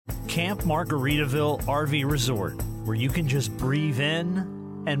Camp Margaritaville RV Resort, where you can just breathe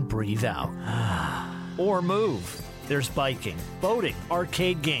in and breathe out. Or move. There's biking, boating,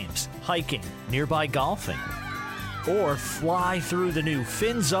 arcade games, hiking, nearby golfing. Or fly through the new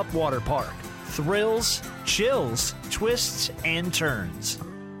Fins Up Water Park. Thrills, chills, twists, and turns.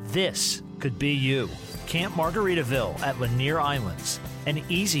 This could be you. Camp Margaritaville at Lanier Islands. An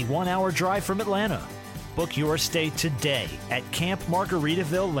easy 1-hour drive from Atlanta. Book your stay today at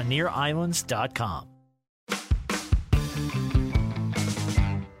campmargaritavillelanierislands.com.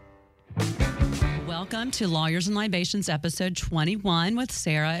 Welcome to Lawyers and Libations, episode 21 with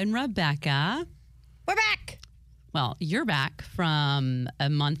Sarah and Rebecca. We're back. Well, you're back from a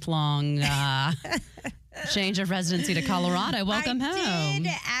month-long change of residency to Colorado. Welcome home. I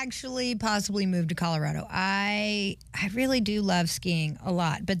did actually possibly move to Colorado. I really do love skiing a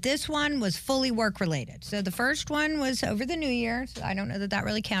lot, but this one was fully work-related. So the first one was over the New Year. So I don't know that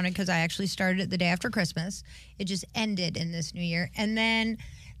really counted because I actually started it the day after Christmas. It just ended in this New Year. And then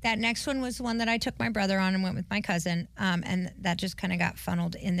that next one was the one that I took my brother on and went with my cousin, and that just kind of got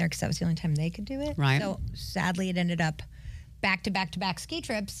funneled in there because that was the only time they could do it. Right. So sadly, it ended up back-to-back ski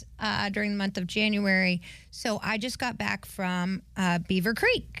trips during the month of January. So I just got back from Beaver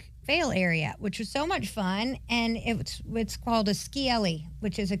Creek, Vail area, which was so much fun, and it's called a Ski-Ellie,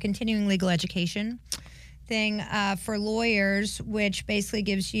 which is a continuing legal education thing for lawyers, which basically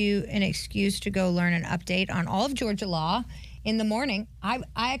gives you an excuse to go learn an update on all of Georgia law. In the morning, I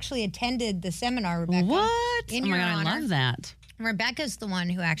actually attended the seminar, Rebecca. What? In oh my your God, honor. I love that. Rebecca's the one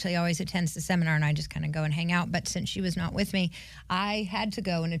who actually always attends the seminar, and I just kind of go and hang out. But since she was not with me, I had to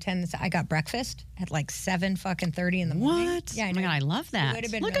go and attend this. I got breakfast at like 7:30 in the morning. What? Yeah, I oh my know. God, I love that. Would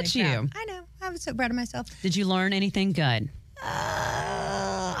have been Look really at you. proud. I know. I was so proud of myself. Did you learn anything good?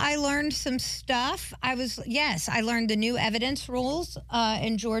 I learned some stuff. I learned the new evidence rules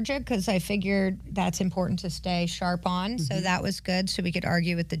in Georgia because I figured that's important to stay sharp on. Mm-hmm. So that was good. So we could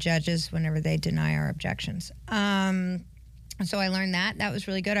argue with the judges whenever they deny our objections. So I learned that. That was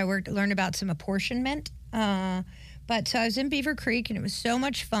really good. I learned about some apportionment. So I was in Beaver Creek, and it was so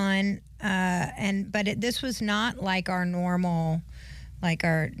much fun. This was not like our normal, like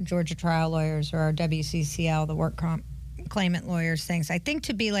our Georgia trial lawyers or our WCCL, the work claimant lawyers things. I think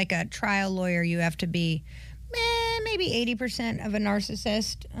to be like a trial lawyer, you have to be maybe 80% of a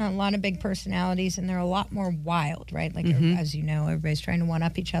narcissist, a lot of big personalities, and they're a lot more wild, right? Like, as you know, everybody's trying to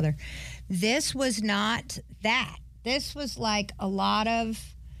one-up each other. This was not that. This was like a lot of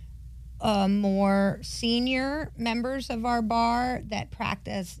more senior members of our bar that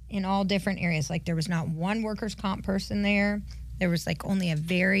practice in all different areas. Like, there was not one workers' comp person there. There was like only a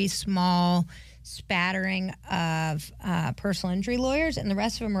very small spattering of personal injury lawyers, and the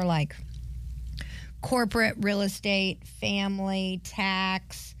rest of them are like corporate, real estate, family,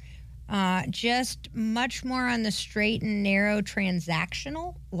 tax, just much more on the straight and narrow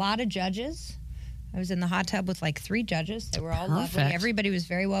transactional. A lot of judges. I was in the hot tub with like 3 judges. They were all lovely. Everybody was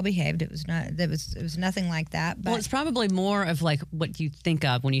very well behaved. It was nothing like that. But well, it's probably more of like what you think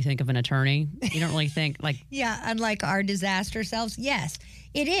of when you think of an attorney. You don't really think like yeah, unlike our disaster selves. Yes,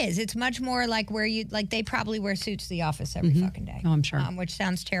 it is. It's much more like where they probably wear suits to the office every fucking day. Oh, I'm sure. Which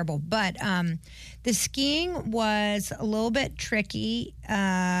sounds terrible. But the skiing was a little bit tricky.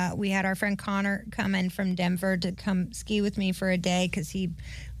 We had our friend Connor come in from Denver to come ski with me for a day because he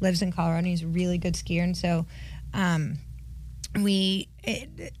lives in Colorado. He's a really good skier. And so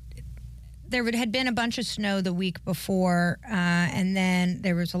there had been a bunch of snow the week before, and then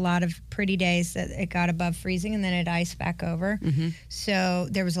there was a lot of pretty days that it got above freezing, and then it iced back over. Mm-hmm. So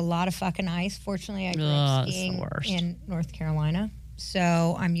there was a lot of fucking ice. Fortunately, I grew up skiing in North Carolina,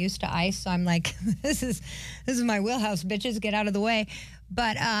 so I'm used to ice. So I'm like, this is my wheelhouse, bitches. Get out of the way.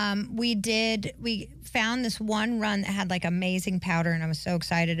 But we found this one run that had like amazing powder, and I was so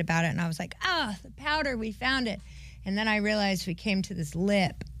excited about it. And I was like, the powder, we found it. And then I realized we came to this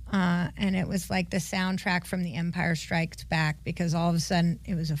lip. And it was like the soundtrack from The Empire Strikes Back, because all of a sudden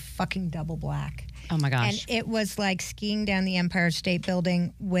it was a fucking double black. Oh my gosh. And it was like skiing down the Empire State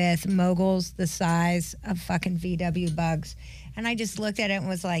Building with moguls the size of fucking VW bugs. And I just looked at it and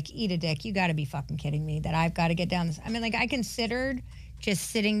was like, eat a dick. You got to be fucking kidding me that I've got to get down this. I mean, like, I considered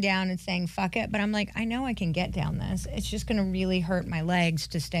just sitting down and saying fuck it, but I'm like, I know I can get down this. It's just going to really hurt my legs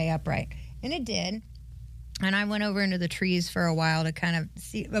to stay upright. And it did. And I went over into the trees for a while to kind of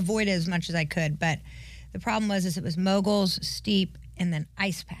avoid it as much as I could. But the problem was it was moguls, steep, and then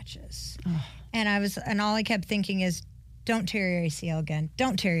ice patches. And all I kept thinking is, don't tear your ACL again.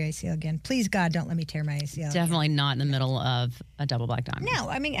 Don't tear your ACL again. Please, God, don't let me tear my ACL Definitely not in the middle of a double black diamond. No,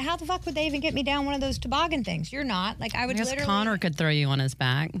 I mean, how the fuck would they even get me down one of those toboggan things? You're not. Like, I would I guess literally... Connor could throw you on his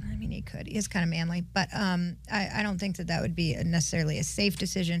back. I mean, he could. He is kind of manly. But I don't think that would be necessarily a safe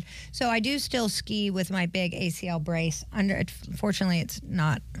decision. So I do still ski with my big ACL brace. Fortunately, it's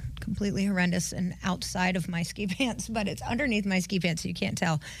not completely horrendous and outside of my ski pants, but it's underneath my ski pants, so you can't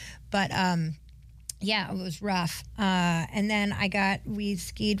tell. But... yeah, it was rough. And then we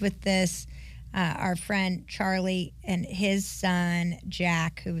skied with our friend Charlie and his son,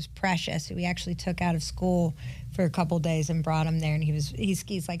 Jack, who was precious, who we actually took out of school for a couple days and brought him there. And he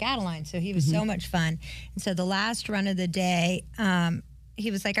skis like Adeline, so he was so much fun. And so the last run of the day, he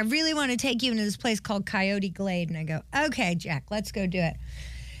was like, I really want to take you into this place called Coyote Glade. And I go, okay, Jack, let's go do it.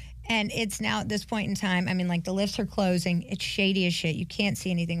 And it's now at this point in time, I mean, like the lifts are closing. It's shady as shit. You can't see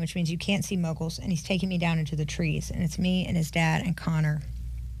anything, which means you can't see moguls. And he's taking me down into the trees. And it's me and his dad and Connor.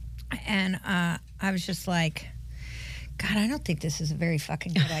 And I was just like, God, I don't think this is a very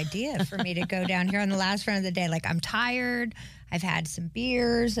fucking good idea for me to go down here on the last run of the day. Like, I'm tired. I've had some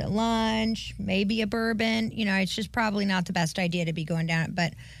beers at lunch, maybe a bourbon. You know, it's just probably not the best idea to be going down it.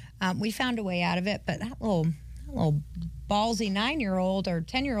 But we found a way out of it. But that little ballsy 9-year-old or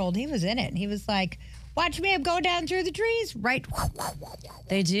 10-year-old, he was in it. And he was like, watch me, I'm going down through the trees. Right.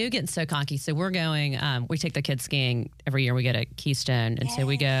 They do get so cocky. So we're going, we take the kids skiing every year. We get at Keystone. And so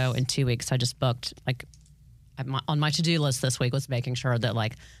we go in 2 weeks. I just booked, like, on my to-do list this week was making sure that,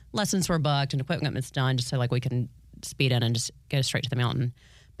 like, lessons were booked and equipment was done just so, like, we can speed in and just go straight to the mountain.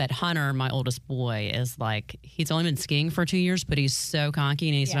 But Hunter, my oldest boy, is like, he's only been skiing for 2 years, but he's so cocky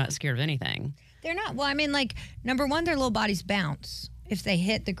and he's not scared of anything. They're not. Well, I mean, like, number one, their little bodies bounce if they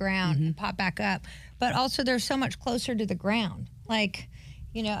hit the ground and pop back up. But also, they're so much closer to the ground. Like,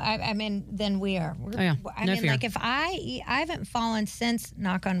 you know, I mean, than we are. No fear. Like, if I haven't fallen since,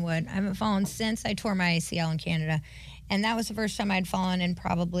 knock on wood, I haven't fallen since I tore my ACL in Canada. And that was the first time I'd fallen in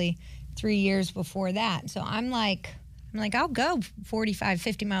probably 3 years before that. So I'm like, I'll go 45,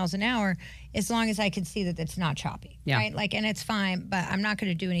 50 miles an hour as long as I can see that it's not choppy, right? Like, and it's fine, but I'm not going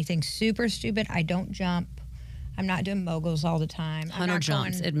to do anything super stupid. I don't jump. I'm not doing moguls all the time. Hunter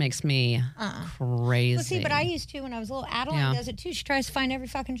jumps. It makes me crazy. Well, see, but I used to when I was little. Adeline does it too. She tries to find every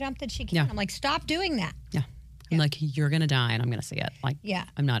fucking jump that she can. I'm like, stop doing that. I'm like, you're going to die and I'm going to see it. Like,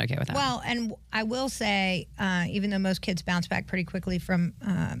 I'm not okay with that. Well, and I will say, even though most kids bounce back pretty quickly from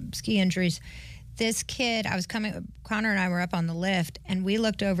ski injuries, this kid, Connor and I were up on the lift, and we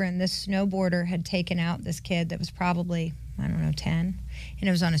looked over, and this snowboarder had taken out this kid that was probably, I don't know, 10, and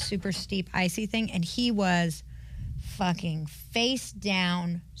it was on a super steep, icy thing, and he was fucking face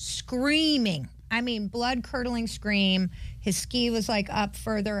down, screaming. I mean, blood-curdling scream. His ski was, like, up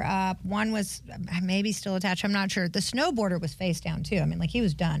further up. One was maybe still attached. I'm not sure. The snowboarder was face down, too. I mean, like, he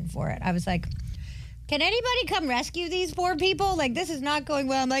was done for it. I was like, can anybody come rescue these poor people? Like, this is not going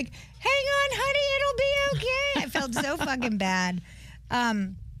well. I'm like, hang on, honey, it'll be okay. I felt so fucking bad.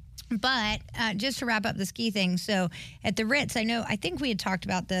 But just to wrap up the ski thing, so at the Ritz, I think we had talked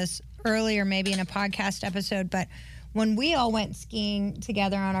about this earlier, maybe in a podcast episode, but when we all went skiing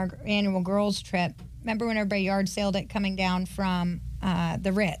together on our annual girls trip, remember when everybody yard sailed it coming down from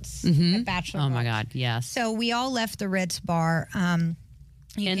the Ritz at Bachelor? Oh, my God, yes. So we all left the Ritz bar.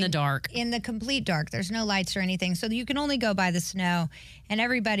 The dark. In the complete dark. There's no lights or anything. So you can only go by the snow. And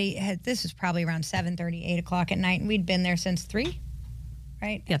everybody, this was probably around 7:30, 8 o'clock at night. And we'd been there since 3,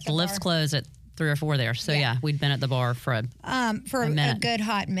 right? Yeah, the lifts closed at 3 or 4 there. So, we'd been at the bar for a good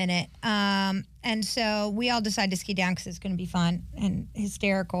hot minute. And so we all decided to ski down because it's going to be fun and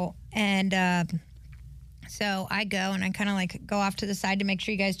hysterical. And so I go, and I kind of like go off to the side to make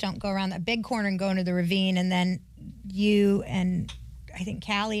sure you guys don't go around that big corner and go into the ravine. And then you and I think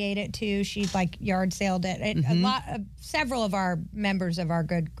Callie ate it too. She like yard sailed it. Several of our members of our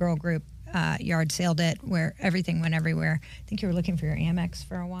good girl group yard sailed it, where everything went everywhere. I think you were looking for your Amex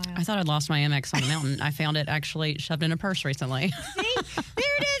for a while. I thought I'd lost my Amex on the mountain. I found it actually shoved in a purse recently. See, there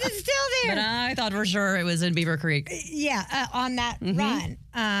it is. It's still there. But I thought for sure it was in Beaver Creek. Yeah, on that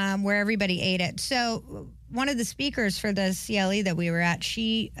run where everybody ate it. So one of the speakers for the CLE that we were at,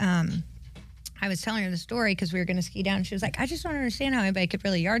 she. I was telling her the story because we were going to ski down. And she was like, I just don't understand how anybody could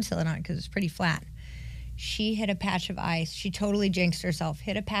really yard sail it on it because it's pretty flat. She hit a patch of ice. She totally jinxed herself,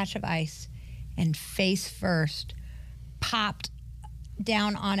 hit a patch of ice, and face first popped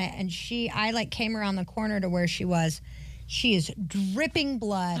down on it. And I like came around the corner to where she was. She is dripping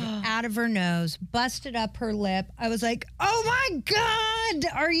blood out of her nose, busted up her lip. I was like, oh my God,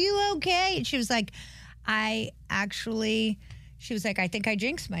 are you okay? And she was like, I actually she was like, I think I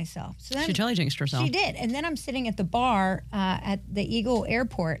jinxed myself. So then She totally jinxed herself. She did. And then I'm sitting at the bar at the Eagle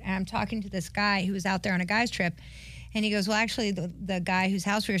Airport, and I'm talking to this guy who was out there on a guy's trip. And he goes, well, actually, the guy whose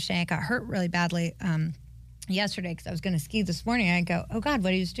house we were staying at got hurt really badly yesterday because I was going to ski this morning. And I go, oh, God,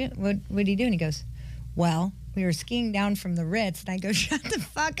 what did he do? What did he do? And he goes, well, we were skiing down from the Ritz. And I go, shut the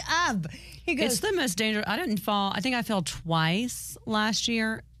fuck up. He goes, It's the most dangerous. I didn't fall. I think I fell twice last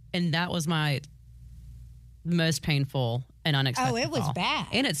year, and that was my most painful and unexpected. Oh, it was fall. bad.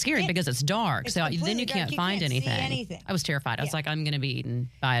 And it's scary because it's dark. It's So then completely you dark. can't You find can't see anything. anything. I was terrified. I was Yeah. like, I'm going to be eaten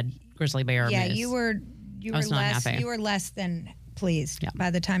by a grizzly bear. yeah, moose. you were was not happy. you were less than pleased Yeah. by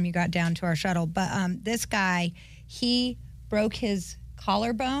the time you got down to our shuttle. But this guy, he broke his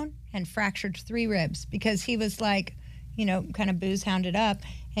collarbone and fractured 3 ribs because he was like, kind of booze hounded up,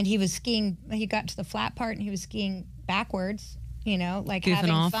 and he was skiing. He got to the flat part and he was skiing backwards, like Goofing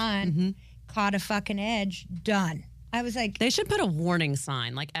having off. fun. Caught a fucking edge. Done. I was like, They should put a warning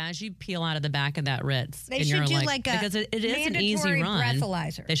sign, like as you peel out of the back of that Ritz. they and should you're do like a because it is an easy mandatory run.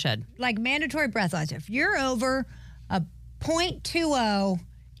 breathalyzer. They should. Like mandatory breathalyzer. If you're over a .20,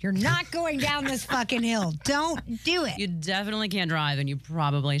 you're not going down this fucking hill. Don't do it. You definitely can't drive, and you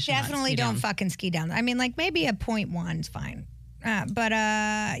probably should not Definitely ski don't down. fucking ski down. I mean, like maybe a .1 is fine.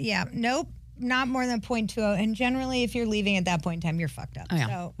 Yeah, nope. Not more than .20. And generally, if you're leaving at that point in time, you're fucked up. Oh, yeah.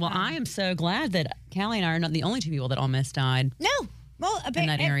 So, well, I am so glad that Callie and I are not the only 2 people that almost died. No. Well, In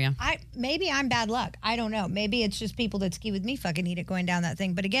that area. Maybe I'm bad luck. I don't know. Maybe it's just people that ski with me fucking eat it going down that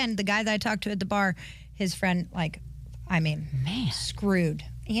thing. But again, the guy that I talked to at the bar, his friend, screwed.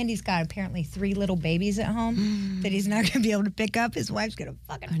 Andy's got apparently 3 little babies at home that he's not going to be able to pick up. His wife's going to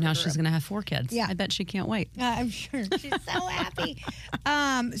fucking Oh, now murder she's him. going to have 4 kids. Yeah. I bet she can't wait. I'm sure she's so happy.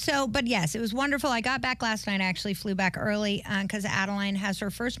 But yes, it was wonderful. I got back last night. I actually flew back early because Adeline has her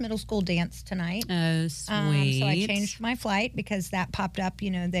first middle school dance tonight. Oh, sweet. So I changed my flight because that popped up.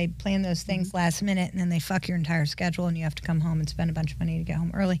 They plan those things last minute and then they fuck your entire schedule and you have to come home and spend a bunch of money to get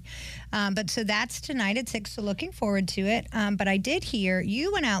home early. But so that's tonight at 6. So looking forward to it. But I did hear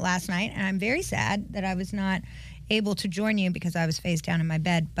you went out last night and I'm very sad that I was not able to join you because I was face down in my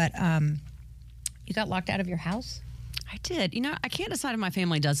bed. But you got locked out of your house? I did. I can't decide if my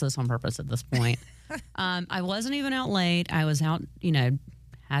family does this on purpose at this point. I wasn't even out late. I was out,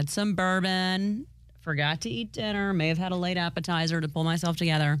 had some bourbon, forgot to eat dinner, may have had a late appetizer to pull myself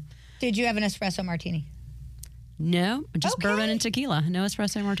together. Did you have an espresso martini? No, just Okay. bourbon and tequila. No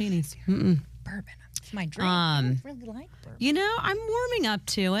espresso martinis. Mm-mm. Bourbon. It's my drink. I don't really like bourbon. I'm warming up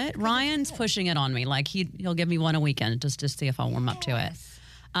to it. Ryan's pushing it on me. Like he'll give me one a weekend just to see if I'll warm up to it.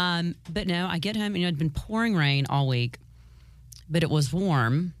 But no, I get home and it'd been pouring rain all week, but it was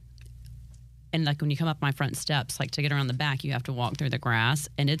warm. And like when you come up my front steps, like to get around the back, you have to walk through the grass,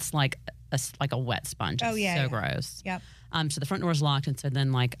 and it's like a wet sponge. Oh, It's yeah, so yeah. gross. Yep. So the front door is locked, and so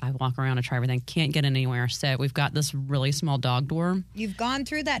then like I walk around and try everything, can't get in anywhere. So we've got this really small dog door. You've gone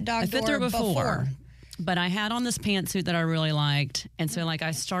through that dog I door fit through before. but I had on this pantsuit that I really liked, and so like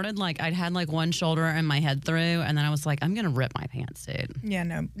I started like I'd had like one shoulder and my head through, and then I was like, I'm gonna rip my pantsuit. Yeah,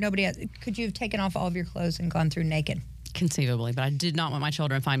 no, nobody has. Could you have taken off all of your clothes and gone through naked? Conceivably, but I did not want my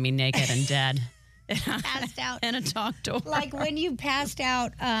children to find me naked and dead. Passed out. in a dog door. Like when you passed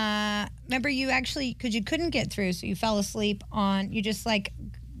out, remember you actually, because you couldn't get through, so you fell asleep on, you just like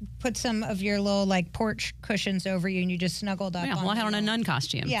put some of your little like porch cushions over you and you just snuggled up. Yeah, well, I had on a nun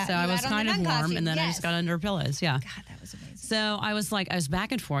costume, Yeah, so you I was had on kind the of nun warm, costume, and then I yes. just got under pillows. Yeah. God, that was amazing. So I was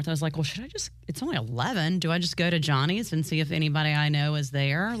back and forth. I was like, well, should I just? It's only 11. Do I just go to Johnny's and see if anybody I know is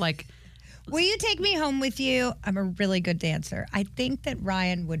there? Like, Will you take me home with you? I'm a really good dancer. I think that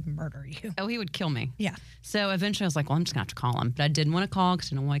Ryan would murder you. oh, he would kill me. Yeah. So eventually I was like, well, I'm just going to have to call him. But I didn't want to call because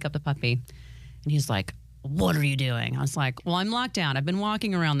I didn't want to wake up the puppy. And he's like, what are you doing? I was like, well, I'm locked out. I've been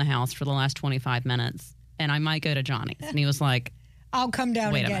walking around the house for the last 25 minutes, and I might go to Johnny's. And he was like, I'll come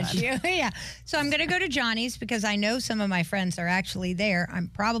down Wait and a get you. Yeah. So I'm going to go to Johnny's because I know some of my friends are actually there. I'm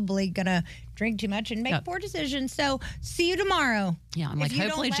probably going to drink too much and make Yep. poor decisions. So see you tomorrow. yeah, I'm If like, you don't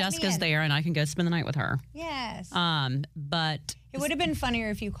hopefully let me Jessica's in. there and I can go spend the night with her. Yes. But It would have been funnier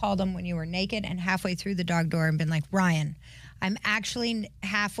if you called him when you were naked and halfway through the dog door and been like, Ryan, I'm actually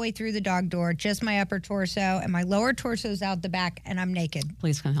halfway through the dog door, just my upper torso, and my lower torso's out the back, and I'm naked.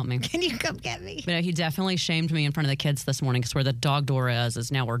 please come help me. Can you come get me? But he definitely shamed me in front of the kids this morning because where the dog door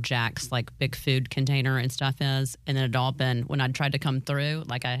is now where Jack's like big food container and stuff is. And then it all been, when I tried to come through,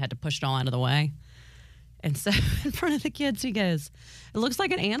 like I had to push it all out of the way. And so in front of the kids, he goes, it looks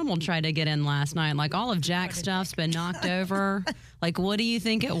like an animal tried to get in last night. Like all of Jack's stuff's been knocked over. Like, what do you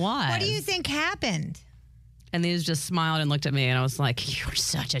think it was? What do you think happened? And they just smiled and looked at me, and I was like, "You're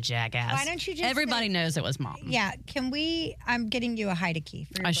such a jackass." Why don't you just Everybody say- knows it was Mom. Yeah, I'm getting you a Heide key.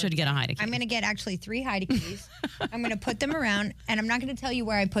 For your I should birthday. get a Heide key. I'm going to get actually 3 Heide keys. I'm going to put them around, and I'm not going to tell you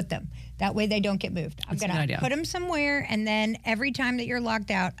where I put them. That way they don't get moved. I'm That's a going good to idea. put them somewhere, and then every time that you're locked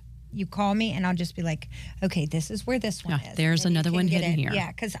out, you call me, and I'll just be like, okay, this is where this one Yeah, is. there's And you another can one get hidden it. here.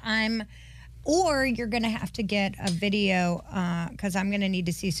 Yeah, because or you're going to have to get a video because I'm going to need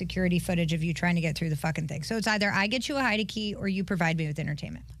to see security footage of you trying to get through the fucking thing. So it's either I get you a Heide key or you provide me with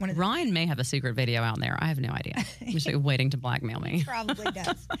entertainment. One of the Ryan may have a secret video out there. I have no idea. He's like waiting to blackmail me. probably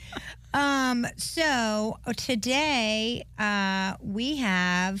does. So today we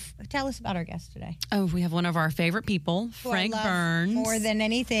have. Tell us about our guest today. Oh, we have one of our favorite people, Who I Frank love Burns. More than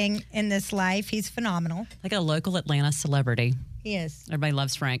anything in this life, he's phenomenal. Like a local Atlanta celebrity. He is. Everybody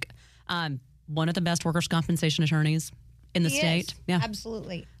loves Frank. One of the best workers' compensation attorneys in the He state. is. Yeah.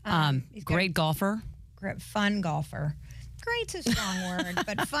 Absolutely. He's got Great golfer. fun golfer. Great's a strong word,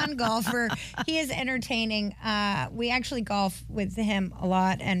 but fun golfer. He is entertaining. We actually golf with him a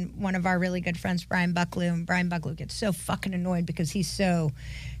lot, and one of our really good friends, Brian Bucklew, and Brian Bucklew gets so fucking annoyed because he's so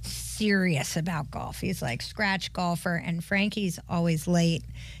serious about golf. He's like scratch golfer, and Frankie's always late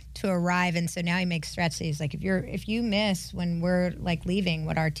to arrive, and so now he makes threats. He's like, if you miss when we're like leaving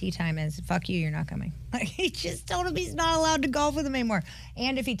what our tee time is, fuck you, you're not coming. Like, he just told him he's not allowed to golf with him anymore,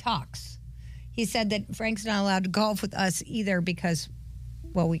 and if he talks. He said that Frank's not allowed to golf with us either because,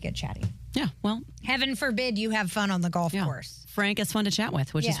 well, we get chatty. Yeah, well, Heaven forbid you have fun on the golf yeah. course. Frank is fun to chat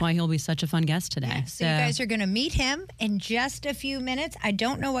with, which is Yeah. why he'll be such a fun guest today. So you guys are going to meet him in just a few minutes. I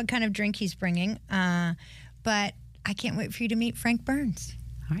don't know what kind of drink he's bringing, but I can't wait for you to meet Frank Burns.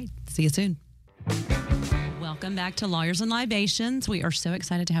 All right, see you soon. Welcome back to Lawyers and Libations. We are so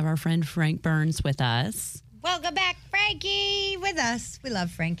excited to have our friend Frank Burns with us. Welcome back, Frankie, with us. We love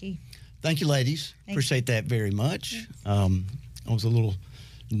Frankie. Thank you, ladies. Appreciate that very much. I was a little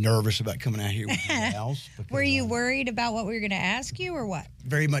nervous about coming out here with you gals. because, Were you worried about what we were going to ask you or what?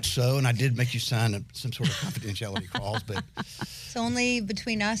 Very much so, and I did make you sign some sort of confidentiality clause, but It's only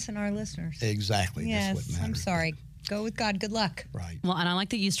between us and our listeners. exactly, that's what Yes, matters. I'm sorry. Go with God. Good luck. Right. Well, and I like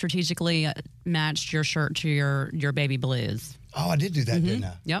that you strategically matched your shirt to your baby blues. Oh, I did do that, didn't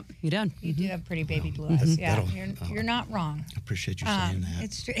I? Yep, you did. You do have pretty baby blue eyes. Yeah, that'll- you're not wrong. I appreciate you saying that.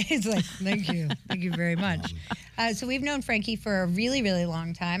 It's like, thank you very much. So we've known Frankie for a really, really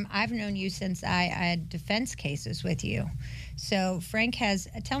long time. I've known you since I had defense cases with you. So Frank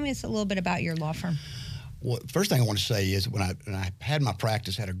tell me a little bit about your law firm. Well, first thing I want to say is when I had my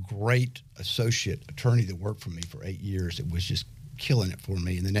practice, I had a great associate attorney that worked for me for 8 years. It was just killing it for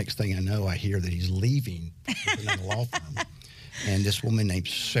me. And the next thing I know, I hear that he's leaving with another law firm. And this woman named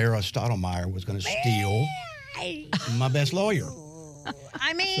Sarah Stottlemyre was going to steal my best lawyer.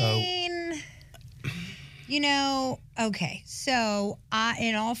 I mean, okay. So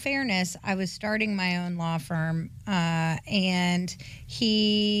in all fairness, I was starting my own law firm, and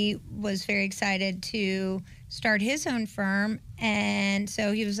he was very excited to start his own firm. And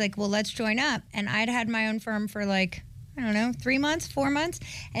so he was like, well, let's join up. And I'd had my own firm for like, I don't know, 3 months, 4 months.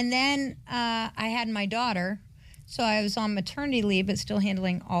 And then I had my daughter. So I was on maternity leave, but still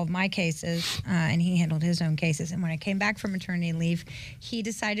handling all of my cases, and he handled his own cases. And when I came back from maternity leave, he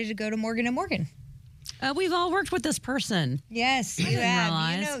decided to go to Morgan & Morgan. We've all worked with this person. Yes, you I didn't have.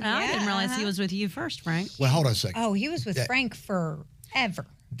 realize. I didn't realize he was with you first, Frank. Well, hold on a second. Oh, he was with Frank forever.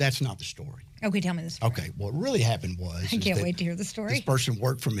 That's not the story. Okay, tell me the story. Okay, what really happened was... I is can't that wait to hear the story. This person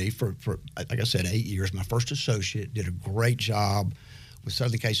worked for me for, like I said, 8 years. My first associate, did a great job with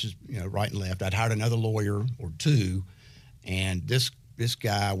Southern cases, right and left. I'd hired another lawyer or two, and this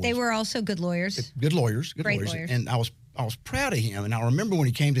guy was... They were also good lawyers. Good lawyers. Good Great lawyers. And I was proud of him. And I remember when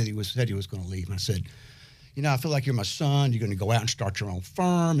he came to me, said he was going to leave. And I said, I feel like you're my son. You're going to go out and start your own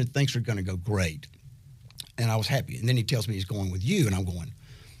firm, and things are going to go great. And I was happy. And then he tells me he's going with you, and I'm going,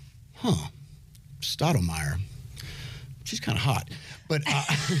 Stottlemyre. She's kind of hot. But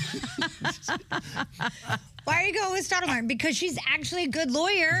Why are you going with Stottlemyre? Because she's actually a good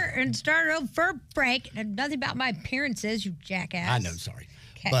lawyer and started over for Frank. And nothing about my appearances, you jackass. I know, sorry.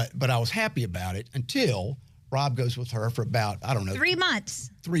 Okay. But I was happy about it until Rob goes with her for about, I don't know, 3 months.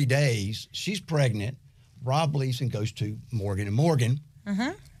 3 days. She's pregnant. Rob leaves and goes to Morgan & Morgan,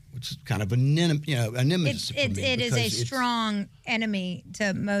 which is kind of a nemesis for me. It is a because it's- strong enemy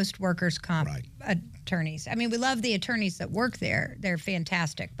to most workers' comp Right. attorneys. I mean, we love the attorneys that work there. They're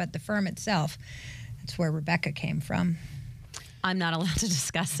fantastic. But the firm itself, that's where Rebecca came from. I'm not allowed to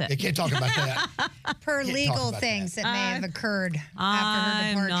discuss They it. can't talk about that. Per Can't talk legal about things that may have occurred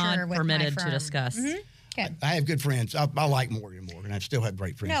after her I'm departure not with permitted my to firm. discuss. Good. I have good friends. I like Morgan & Morgan. I still have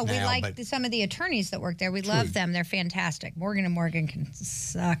great friends No, now. we like but some of the attorneys that work there. We love them. They're fantastic. Morgan & Morgan can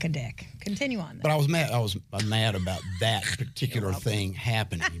suck a dick. Continue on. But I was mad. I'm mad about that particular thing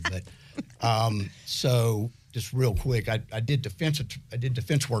happening. But so just real quick, I did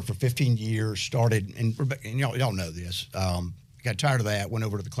defense work for 15 years. Started and y'all know this. Got tired of that. Went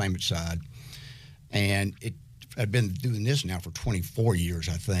over to the claimant side, and I've been doing this now for 24 years,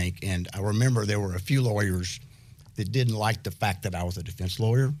 I think. And I remember there were a few lawyers that didn't like the fact that I was a defense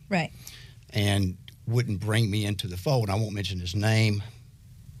lawyer. Right. And wouldn't bring me into the fold. I won't mention his name.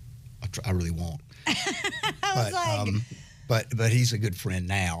 I really won't. But he's a good friend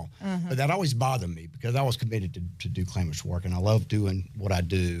now. But that always bothered me because I was committed to do claimants work, and I love doing what I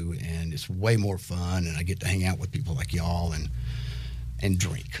do, and it's way more fun, and I get to hang out with people like y'all and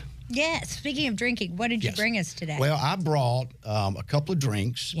drink. Yes. Speaking of drinking, what did you bring us today? Well, I brought a couple of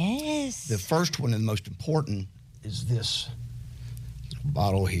drinks. Yes. The first one and the most important is this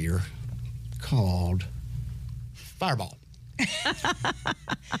bottle here called Fireball.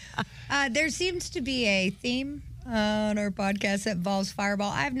 There seems to be a theme on our podcast that involves Fireball.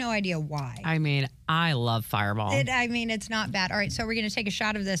 I have no idea why. I mean, I love Fireball. It's not bad. All right, so we're going to take a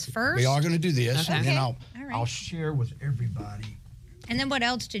shot of this first. We are going to do this, Okay. and then All right. I'll share with everybody. And then what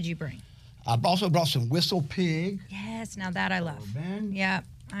else did you bring? I've also brought some Whistle Pig. Yes, now that I love. Bourbon. Yeah,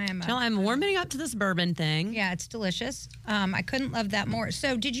 I am. Till I'm warming up to this bourbon thing. Yeah, it's delicious. I couldn't love that more.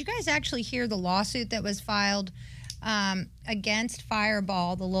 So, did you guys actually hear the lawsuit that was filed against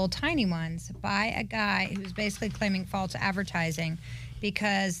Fireball, the little tiny ones, by a guy who's basically claiming false advertising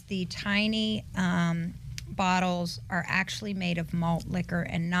because the tiny bottles are actually made of malt liquor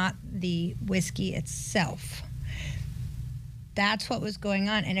and not the whiskey itself? That's what was going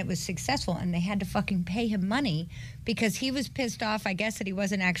on, and it was successful, and they had to fucking pay him money because he was pissed off, I guess, that he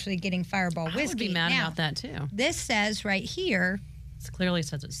wasn't actually getting Fireball whiskey. I would be mad Now, about that, too. this says right here, It clearly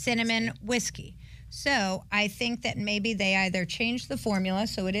says it's cinnamon whiskey. So I think that maybe they either changed the formula,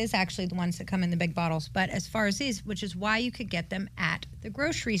 so it is actually the ones that come in the big bottles. But as far as these, which is why you could get them at the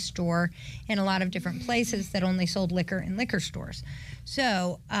grocery store in a lot of different places that only sold liquor in liquor stores.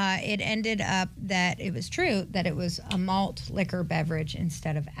 So it ended up that it was true that it was a malt liquor beverage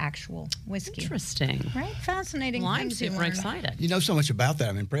instead of actual whiskey. Interesting. Right? Fascinating. Well, I'm things you super learn. excited. You know so much about that.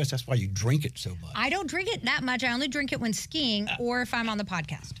 I'm impressed. That's why you drink it so much. I don't drink it that much. I only drink it when skiing or if I'm on the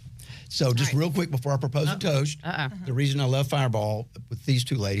podcast. So just real quick before I propose a toast, Uh-oh. the reason I love Fireball with these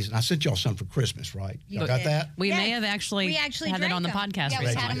two ladies, and I sent y'all some for Christmas, right? Y'all got did. that? We Yes. may have actually, We actually had that drank on the them. podcast Yeah, we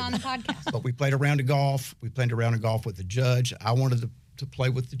recently. had them on the podcast. But we played a round of golf. We played a round of golf with the judge. I wanted to play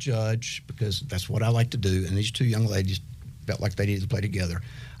with the judge because that's what I like to do. And these two young ladies felt like they needed to play together.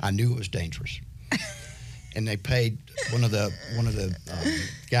 I knew it was dangerous. And they paid one of the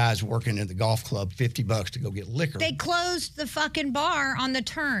guys working in the golf club $50 to go get liquor. They closed the fucking bar on the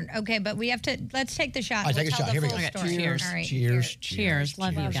turn. Okay, but we have to. Let's take the shot. All right, take We'll a tell shot. the Here we full go. Okay, story. cheers. All right, Cheers. Cheers.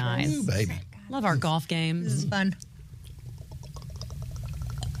 Love you guys. Ooh, baby. Love our golf This is games. fun.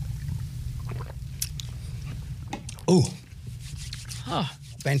 Ooh, Oh,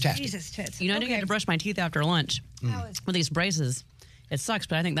 fantastic. Jesus tits. you know, I didn't get to brush my teeth after lunch with these braces. It sucks,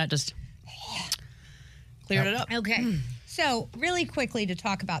 but I think that just cleared it up. Okay. So, really quickly to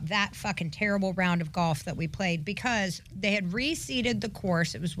talk about that fucking terrible round of golf that we played because they had reseeded the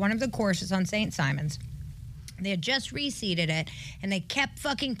course. It was one of the courses on St. Simon's. They had just reseeded it, and they kept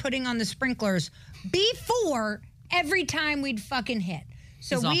fucking putting on the sprinklers before every time we'd fucking hit.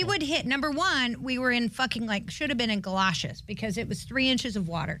 So It's we awful. would hit, number one, we were in fucking should have been in galoshes because it was 3 inches of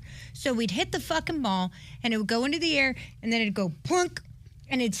water. So we'd hit the fucking ball and it would go into the air and then it'd go plunk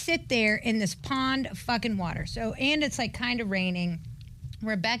and it'd sit there in this pond of fucking water. So, and it's kind of raining.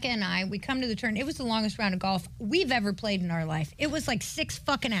 Rebecca and I, we come to the turn. It was the longest round of golf we've ever played in our life. It was 6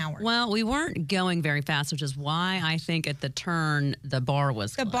 fucking hours. Well, we weren't going very fast, which is why I think at the turn the bar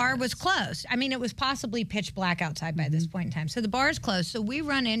was The bar was closed. I mean, it was possibly pitch black outside by this point in time. So the bar is closed. So we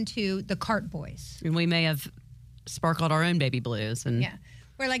run into the cart boys. and we may have sparkled our own baby blues. And Yeah.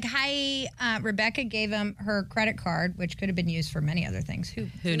 We're like, hi. Rebecca gave them her credit card, which could have been used for many other things. Who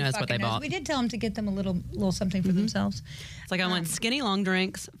knows what fucking they bought? We did tell them to get them a little something for themselves. it's like I went skinny long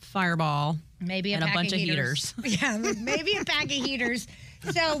drinks, Fireball, Maybe and a pack bunch of heaters. Yeah, maybe a pack of heaters.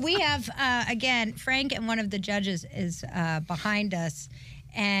 So we have, again, Frank and one of the judges is behind us.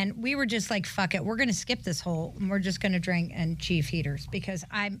 And we were just like, fuck it. We're going to skip this hole and we're just going to drink and chief heaters because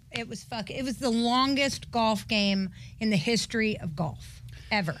it was the longest golf game in the history of golf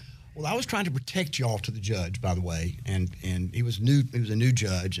ever. Well, I was trying to protect y'all to the judge, by the way, and he was new. He was a new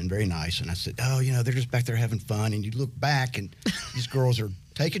judge and very nice. And I said, oh, they're just back there having fun. And you look back, and these girls are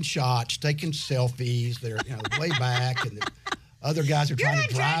taking shots, taking selfies. They're way back, and the other guys are trying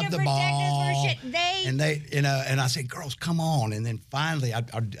to drive the ball. And I say, girls, come on. And then finally, I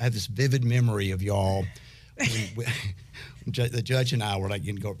have this vivid memory of y'all. The judge and I were like,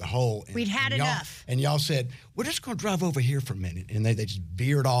 you can go up the hole. We'd had enough. And y'all said, we're just going to drive over here for a minute. And they just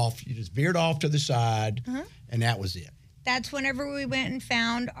veered off. You just veered off to the side, and that was it. That's whenever we went and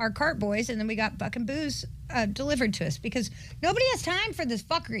found our cart boys, and then we got fucking booze delivered to us because nobody has time for this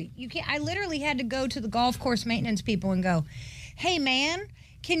fuckery. You can't. I literally had to go to the golf course maintenance people and go, hey, man,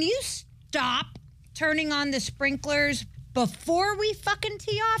 can you stop turning on the sprinklers before we fucking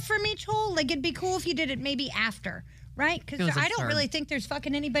tee off from each hole? Like, it'd be cool if you did it maybe after. Right? Because I don't really think there's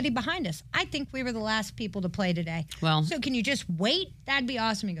fucking anybody behind us. I think we were the last people to play today. Well, so can you just wait? That'd be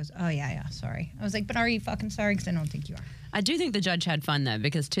awesome. He goes, oh, yeah, sorry. I was like, but are you fucking sorry? Because I don't think you are. I do think the judge had fun, though,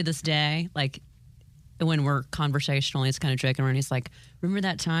 because to this day, like, when we're conversational, he's kind of joking around. He's like, remember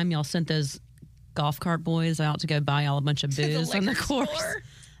that time y'all sent those golf cart boys out to go buy y'all a bunch of booze on the course?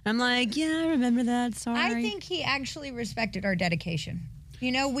 I'm like, yeah, I remember that. Sorry. I think he actually respected our dedication.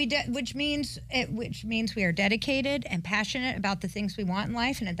 You know, which means we are dedicated and passionate about the things we want in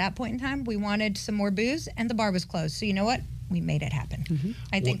life. And at that point in time, we wanted some more booze, and the bar was closed. So you know what? We made it happen.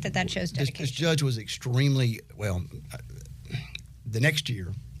 I think that shows dedication. This judge was extremely the next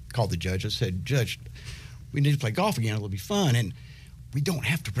year, called the judge and said, Judge, we need to play golf again. It'll be fun. And we don't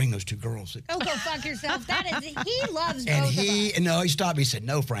have to bring those two girls. Oh, go fuck yourself. He loves and both of us. No, he stopped me. He said,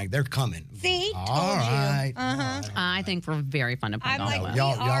 no, Frank, they're coming. See? All told right. you. Uh-huh. I think we're very fun to play golf with. We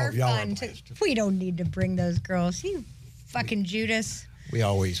are fun. We don't need to bring those girls. You fucking Judas. We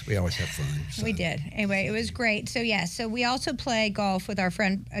always have fun. So. We did. Anyway, it was great. So, so we also play golf with our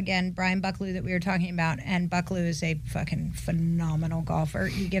friend, again, Brian Bucklew, that we were talking about. And Bucklew is a fucking phenomenal golfer.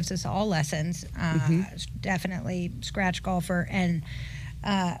 He gives us all lessons. Definitely scratch golfer. And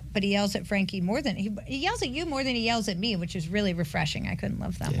but he yells at Frankie more than he yells at you more than he yells at me, which is really refreshing. I couldn't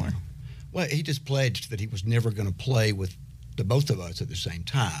love that more. Well, he just pledged that he was never going to play with the both of us at the same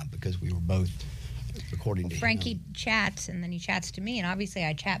time because we were both, according to Frankie him. chats, and then he chats to me, and obviously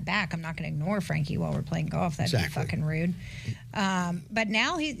I chat back. I'm not going to ignore Frankie while we're playing golf. That'd be fucking rude. But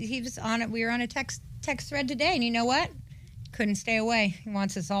now he was on it. We were on a text thread today, and you know what? Couldn't stay away. He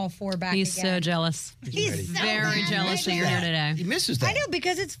wants us all four back He's again. so jealous. He's so very jealous that you're here today. He misses that. I know,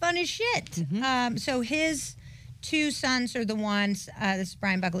 because it's fun as shit. So his two sons are the ones, this is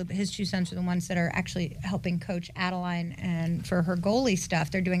Brian Buckley, but his two sons are the ones that are actually helping coach Adeline, and for her goalie stuff,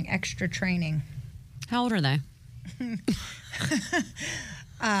 they're doing extra training. How old are they?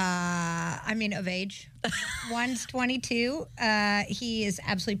 Of age. One's 22. He is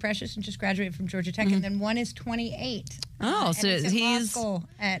absolutely precious and just graduated from Georgia Tech. And then one is 28. Oh, so he's in law he's school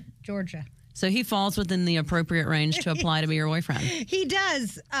at Georgia. So he falls within the appropriate range to apply to be your boyfriend. He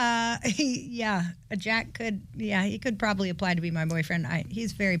does. Jack could. Yeah, he could probably apply to be my boyfriend.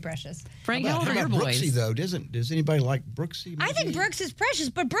 He's very precious. Frank, how old are your Brooksy, boys? though? Does anybody like Brooksy? Maybe? I think Brooks is precious,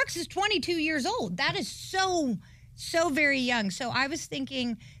 but Brooks is 22 years old. That is so very young. So I was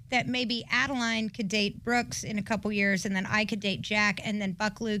thinking that maybe Adeline could date Brooks in a couple years, and then I could date Jack, and then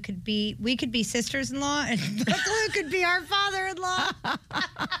Bucklew we could be sisters-in-law, and Bucklew could be our father-in-law.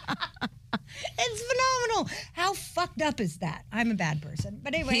 It's phenomenal. How fucked up is that? I'm a bad person.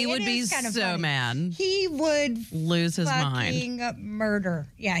 But anyway, he would be kind of so funny. mad. He would lose his fucking mind. Murder.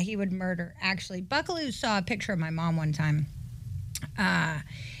 Yeah, he would murder. Actually, Bucklew saw a picture of my mom one time.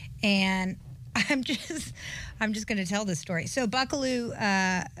 And I'm just going to tell this story. So Bucklew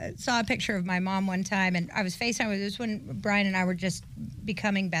saw a picture of my mom one time, and I was FaceTime with her. This was when Brian and I were just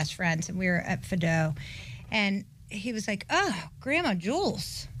becoming best friends, and we were at Fido. And he was like, oh, Grandma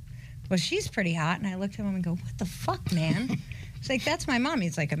Jules. Well, she's pretty hot. And I looked at him and go, what the fuck, man? It's like, that's my mom.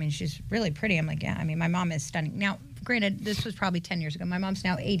 He's like, I mean, she's really pretty. I'm like, yeah, my mom is stunning. Now, granted, this was probably 10 years ago. My mom's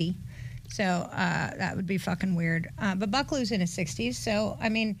now 80. So that would be fucking weird. But Bucklew's in his 60s. So, I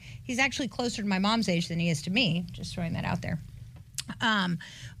mean, he's actually closer to my mom's age than he is to me. Just throwing that out there.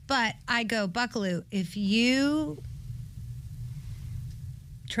 But I go, Bucklew, if you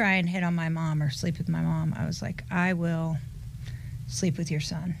try and hit on my mom or sleep with my mom, I was like, I will sleep with your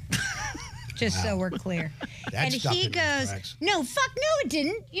son. Just so we're clear. And he goes, no, it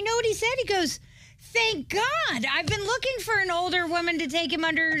didn't. You know what he said? He goes, thank God. I've been looking for an older woman to take him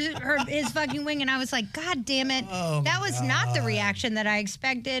under his fucking wing. And I was like, God damn it. That was not the reaction that I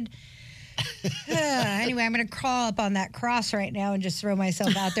expected. Anyway, I'm going to crawl up on that cross right now and just throw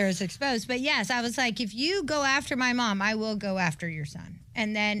myself out there as exposed. But yes, I was like, if you go after my mom, I will go after your son.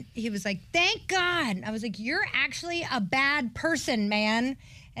 And then he was like, thank God. I was like, you're actually a bad person, man.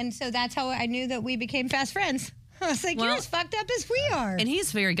 And so that's how I knew that we became fast friends. I was like, you're Well, as fucked up as we are. And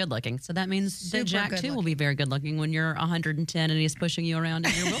he's very good looking. So that means Super that Jack, good too, will looking. be very good looking when you're 110 and he's pushing you around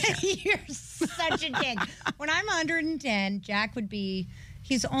in your wheelchair. You're such a dick. When I'm 110, Jack would be,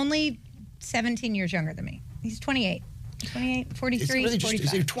 he's only 17 years younger than me. He's 28. 28, 43, Is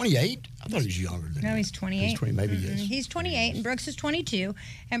 45. he 28? I thought he was younger than No, that. he's 28. He's 20, maybe he is. He's 28, and Brooks is 22.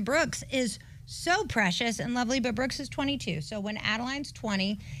 And Brooks is so precious and lovely, but Brooks is 22. So when Adeline's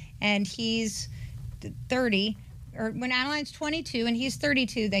 20 and he's 30, or when Adeline's 22 and he's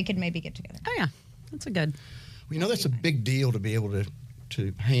 32, they could maybe get together. Oh, yeah. That's a good. Well, you know, that's a big deal to be able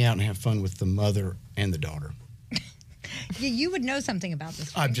to hang out and have fun with the mother and the daughter. You would know something about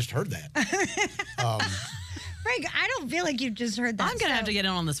this. I've just heard that. Frank, I don't feel like you've just heard that. I'm going to have to get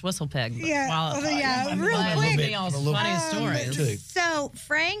in on this whistle pig. Yeah, real While quick. me all funny stories. too. So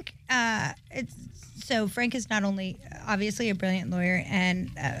Frank, Frank is not only obviously a brilliant lawyer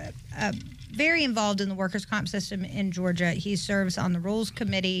and very involved in the workers' comp system in Georgia. He serves on the Rules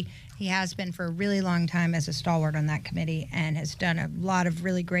Committee. He has been for a really long time as a stalwart on that committee and has done a lot of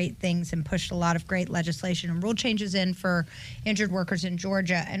really great things and pushed a lot of great legislation and rule changes in for injured workers in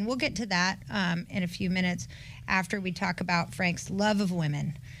Georgia. And we'll get to that in a few minutes after we talk about Frank's love of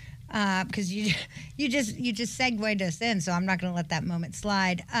women. Because you just segued us in, so I'm not going to let that moment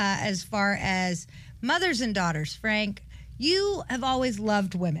slide. As far as mothers and daughters, Frank, you have always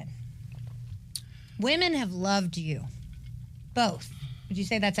loved women. Women have loved you, both. Would you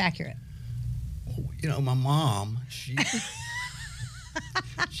say that's accurate? You know, my mom, she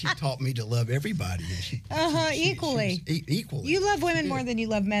taught me to love everybody. And Equally. Equally. You love women more than you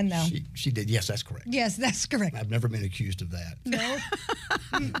love men, though. She did. Yes, that's correct. Yes, that's correct. I've never been accused of that. No.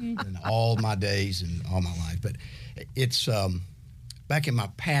 In all my days and all my life. But it's back in my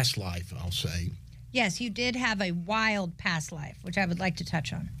past life, I'll say, Yes, you did have a wild past life, which I would like to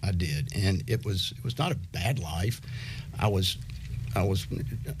touch on. I did, and it was not a bad life. I was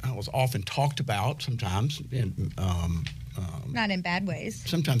often talked about sometimes, and Not in bad ways.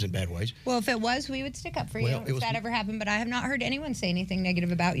 sometimes in bad ways. Well, if it was, we would stick up for Well, you it if was- that ever happened. But I have not heard anyone say anything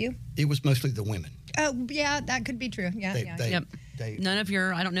negative about you. It was mostly the women. Oh, yeah, that could be true. Yeah, They- yeah. they- Yep.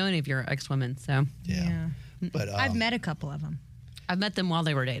 I don't know any of your ex-women, so Yeah. But I've met a couple of them. I've met them while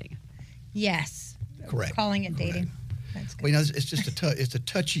they were dating. Yes. Correct. Calling it Correct. dating. That's good. Well, you know, it's just it's a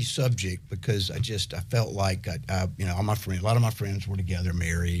touchy subject because I felt like all my friends, a lot of my friends were together,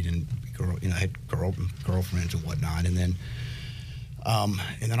 married, and had girlfriends and whatnot, and then all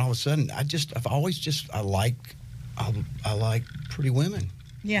of a sudden I like pretty women.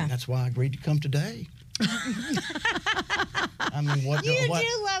 Yeah. And that's why I agreed to come today. I mean, what You what-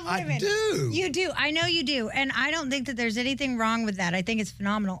 do love women. I do. You do. I know you do. And I don't think that there's anything wrong with that. I think it's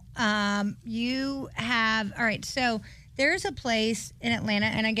phenomenal. You have, all right, so there's a place in Atlanta,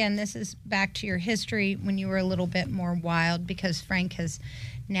 and again, this is back to your history when you were a little bit more wild, because Frank has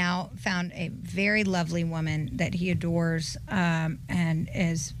now found a very lovely woman that he adores and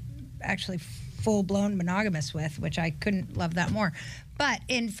is actually full-blown monogamous with, which I couldn't love that more. But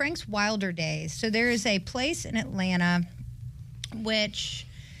in Frank's wilder days, so there is a place in Atlanta which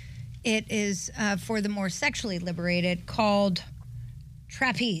it is for the more sexually liberated, called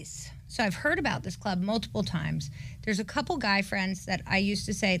Trapeze. So I've heard about this club multiple times. There's a couple guy friends that I used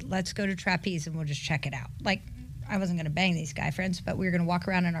to say, let's go to Trapeze and we'll just check it out. Like, I wasn't going to bang these guy friends, but we were going to walk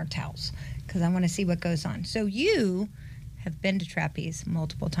around in our towels because I want to see what goes on. So you have been to Trapeze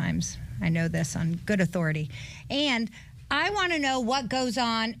multiple times. I know this on good authority. And I want to know what goes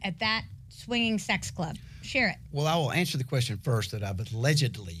on at that swinging sex club. Share it. Well, I will answer the question first that I've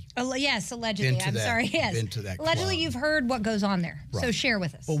allegedly. Yes, allegedly. Been to I'm that- sorry. Yes. been to that Allegedly, club. you've heard what goes on there. So Right. share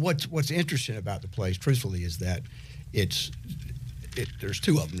with us. Well, what's interesting about the place, truthfully, is that there's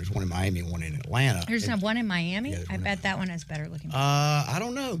two of them. There's one in Miami and one in Atlanta. There's And, one in Miami. Yeah, there's I one in- bet that one is better looking. I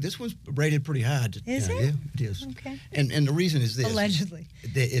don't know. This one's rated pretty high. Is it? Yeah, it is. Okay. And the reason is this. Allegedly.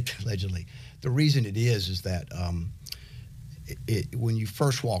 Allegedly. The reason it is that when you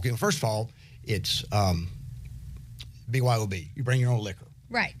first walk in, first of all, it's BYOB. You bring your own liquor.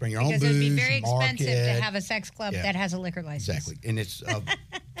 Right. Bring your own because it would be booze, very expensive to market. have a sex club Yeah. that has a liquor license. Exactly. And it's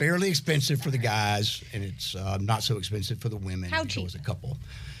fairly expensive for the guys, and it's not so expensive for the women. How If you go cheap? as a couple.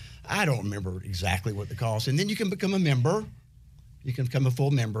 I don't remember exactly what the cost. And then you can become a member. You can become a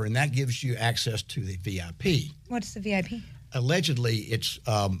full member, and that gives you access to the VIP. What's the VIP? Allegedly, it's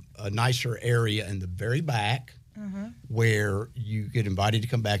a nicer area in the very back where you get invited to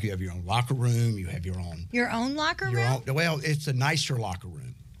come back. You have your own locker room. You have your own. Your own locker room? Your own, well, it's a nicer locker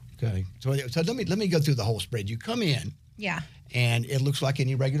room. Okay. So let me go through the whole spread. You come in, Yeah. and it looks like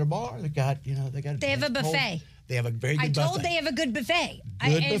any regular bar. They have a buffet. They have a very good I buffet. told they have a good buffet.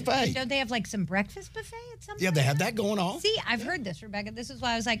 Good buffet. Don't they have like some breakfast buffet at some point? Yeah, they have that going on. See, I've heard this, Rebecca. This is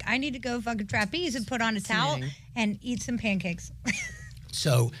why I was like, I need to go fucking trapeze and put on a towel and eat some pancakes.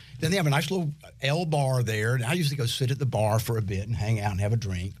 So then they have a nice little L bar there. And I usually go sit at the bar for a bit and hang out and have a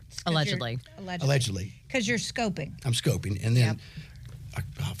drink. Allegedly. Allegedly. Because you're scoping. I'm scoping. And then I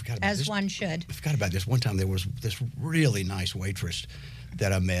forgot about As this. one should. I forgot about this. One time there was this really nice waitress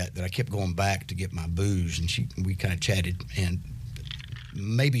that I met that I kept going back to get my booze, and we kind of chatted, and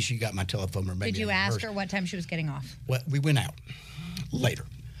maybe she got my telephone or maybe Did you I got ask hers. her what time she was getting off? Well, we went out later,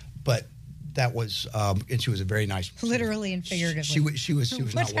 but that was and she was a very nice. Literally and figuratively. She was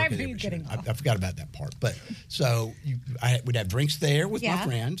What not time working. were you there. getting off? I forgot about that part. But so we'd have drinks there with my Yeah,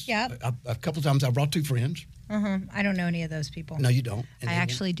 friends. yeah. A couple of times I brought 2 friends. I don't know any of those people. No, you don't. And I then-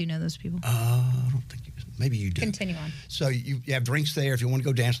 actually do know those people. I don't think you. Maybe you do. Continue on. So you have drinks there. If you want to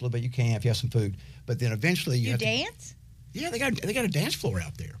go dance a little bit, you can. If you have some food, but then eventually you You have dance? Yeah, they got a dance floor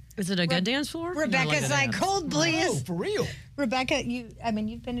out there. Is it a good dance floor? Rebecca's like, hold please. Oh, for real. Rebecca, you've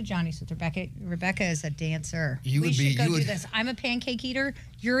been to Johnny's with Rebecca. Rebecca is a dancer. You we would should be- go you do would- this. I'm a pancake eater.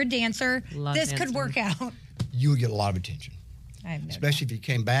 You're a dancer. Love this could dancing. work out. You would get a lot of attention, I have no especially if you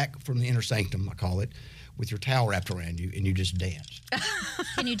came back from the inner sanctum, I call it, with your towel wrapped around you and you just danced. doubt.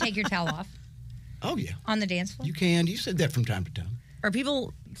 Can you take your towel off Oh yeah, on the dance floor? you can. You said that from time to time. Are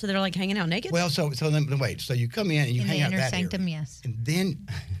people, so they're like hanging out naked? Well, so then wait. So you come in and you In the hang out inner that sanctum, area. yes.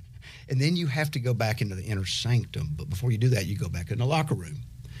 And then you have to go back into the inner sanctum. But before you do that, you go back in the locker room,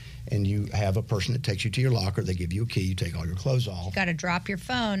 and you have a person that takes you to your locker. They give you a key. You take all your clothes off. Got to drop your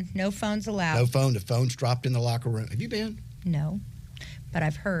phone. No phones allowed. No phone. The phone's dropped in the locker room. Have you been? No. But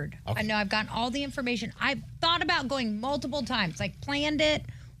I've heard. Okay. I know I've gotten all the information. I've thought about going multiple times, like planned it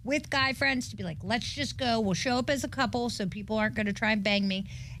with guy friends to be like, let's just go. We'll show up as a couple so people aren't going to try and bang me.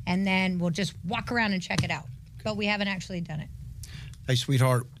 And then we'll just walk around and check it out. But we haven't actually done it. Hey,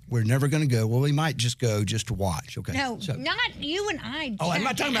 sweetheart, we're never going to go. Well, we might just go just to watch. Okay. No, So- not you and I. Oh, I'm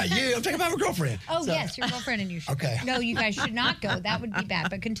not talking about you. I'm talking about my girlfriend. Oh, So- yes, your girlfriend and you should Okay. go. No, you guys should not go. That would be bad.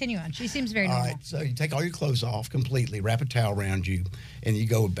 But continue on. She seems very All normal. right, so you take all your clothes off completely, wrap a towel around you, and you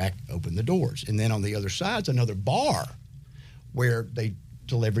go back, open the doors. And then on the other side's another bar where they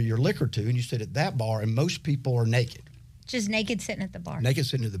deliver your liquor to, and you sit at that bar, and most people are naked, Just naked sitting at the bar. naked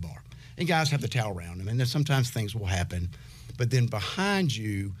sitting at the bar. And guys have the towel around them, and then sometimes things will happen. But then behind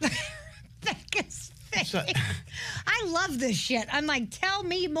you, Becca's face. So- I love this shit. I'm like, tell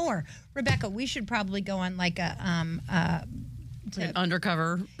me more. Rebecca, we should probably go on like a An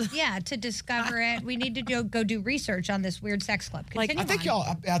undercover. yeah, to discover it. We need to go do research on this weird sex club. Continue I think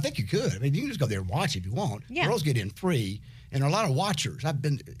on. I think you could. I mean, you can just go there and watch if you want. Yeah. Girls get in free, and there are a lot of watchers.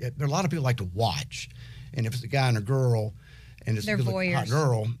 There are a lot of people like to watch, and if it's a guy and a girl, and it's They're a good-looking hot voyeurs.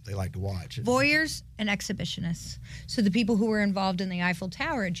 girl, they like to watch. Voyeurs and exhibitionists. So the people who were involved in the Eiffel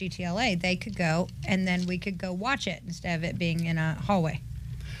Tower at GTLA, they could go, and then we could go watch it instead of it being in a hallway.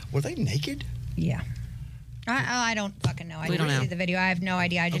 Were they naked? Yeah. I don't fucking know. I We didn't don't see know. the video. I have no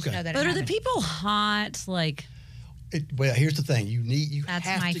idea. I just Okay. know that But it are the happened. people hot? Like, Well, here's the thing: you That's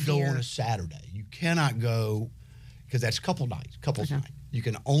have my to go fear. on a Saturday. You cannot go because that's couples night. You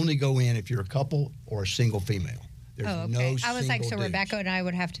can only go in if you're a couple or a single female. There's Oh, okay. no I was like, single so dudes. Rebecca and I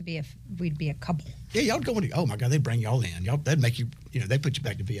would have to be we'd be a couple. Yeah, y'all go in. Oh my God, they bring y'all in. They'd make you. They put you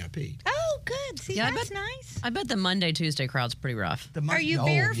back to VIP. Oh, good. See, Yeah, I that's bet- nice. I bet the Monday, Tuesday crowd's pretty rough. Are you Oh,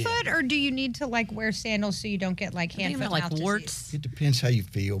 barefoot, yeah. or do you need to like wear sandals so you don't get like hand, Think foot, about like mouth disease? warts. It depends how you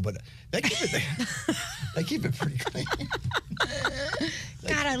feel, but they keep it. They keep it pretty clean.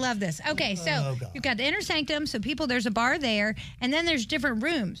 God, I love this. Okay, so Oh, God. you've got the inner sanctum. So people, there's a bar there, and then there's different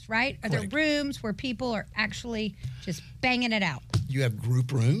rooms, right? Are Correct. there rooms where people are actually just banging it out? You have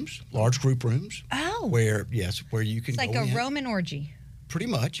group rooms, large group rooms, Oh, where where you can it's like go a in. Roman orgy. Pretty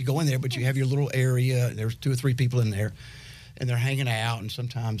much, you go in there, but you have your little area. There's 2 or 3 people in there, and they're hanging out. And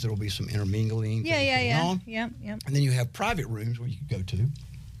sometimes there will be some intermingling. Yeah, things yeah, going yeah, on. yeah. And then you have private rooms where you can go to and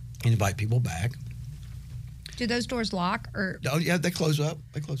invite people back. Do those doors lock, or Oh yeah, they close up.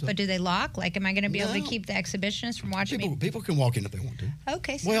 They close up. but do they lock? Like, am I going to be able to No. keep the exhibitionists from watching People can walk in if they want to. me?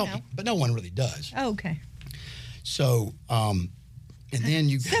 Okay, so Well, no. but no one really does. Oh, okay. So, and then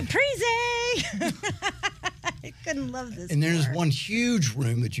you Surprise! I couldn't love this. and there's more. one huge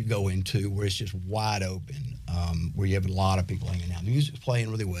room that you go into where it's just wide open, where you have a lot of people hanging out. The music's playing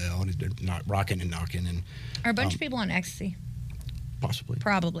really well, and they're not rocking and knocking, and Are a bunch of people on ecstasy? possibly.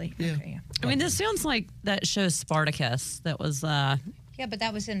 Probably. Yeah. Okay, yeah. I mean, this sounds like that show Spartacus that was Yeah, but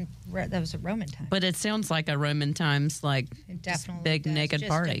that was a Roman time. But it sounds like a Roman times, like It definitely big does. naked Just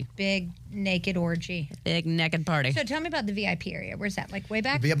party. a big naked orgy. Big naked party. So tell me about the VIP area. Where's that? Like way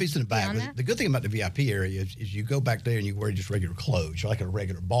back? The VIP's in the back. Beyond But that? the good thing about the VIP area is you go back there and you wear just regular clothes. You're like at a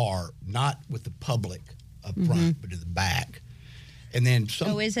regular bar, not with the public up front, but in the back. And then some.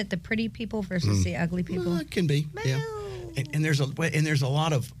 So is it the pretty people versus the ugly people? It can be, yeah. And there's a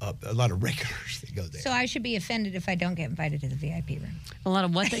lot of regulars that go there. So I should be offended if I don't get invited to the VIP room. A lot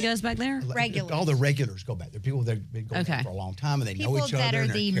of what that goes back there? Regulars. All the regulars go back. There are people that have been going Okay. there for a long time and they People know each that other are and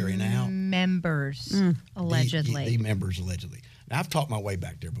they're the carrying out. members, allegedly. The members, allegedly. Now, I've talked my way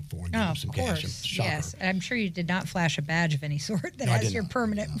back there before and given them Of some course, cash. Shocker. yes. And I'm sure you did not flash a badge of any sort that No, I has did your not.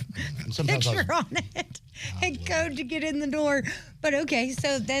 permanent And sometimes I was- picture on it and code to get in the door. But okay,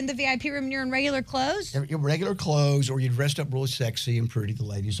 so then the VIP room, you're in regular clothes? Your regular clothes, or you'd dressed up really sexy and pretty, the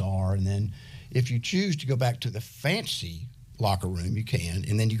ladies are. And then if you choose to go back to the fancy locker room, you can.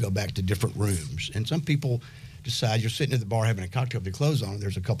 And then you go back to different rooms. And some people decide you're sitting at the bar having a cocktail with your clothes on, and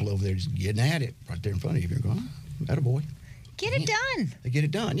there's a couple over there just getting at it right there in front of you. You're going, oh, attaboy. Get it done. They get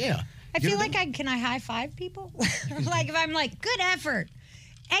it done, yeah. I Get feel it like done. can I high five people? Like if I'm like, good effort,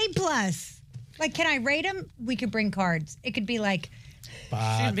 A+. Like, can I rate them? We could bring cards. It could be like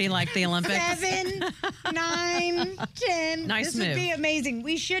Should be like the Olympics. 7, 9, 10. Nice This would move. be amazing.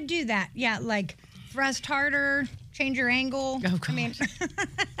 We should do that. Yeah, like thrust harder, change your angle. Oh, I mean,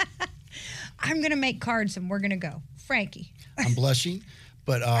 I'm going to make cards and we're going to go. Frankie, I'm blushing,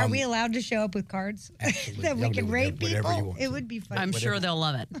 but are we allowed to show up with cards absolutely. that we Y'all can do rate whatever you people? want It to. would be fun. I'm sure they'll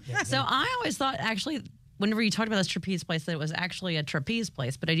love it. So I always thought, actually, whenever you talked about this trapeze place, that it was actually a trapeze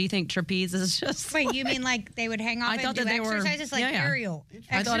place. But I do think trapeze is just. Wait, you mean like they would hang off I and thought do that they were- exercises like yeah, yeah. aerial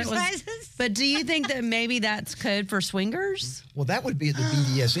I thought it was. exercises? But do you think that maybe that's code for swingers? Well, that would be at the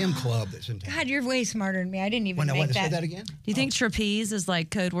BDSM club that's in town. God, you're way smarter than me. I didn't even When I make want to say that. that again? Do you think trapeze is like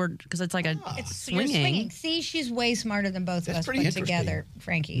code word because it's like a It's you're swinging. See, she's way smarter than both of That's us pretty put interesting. together,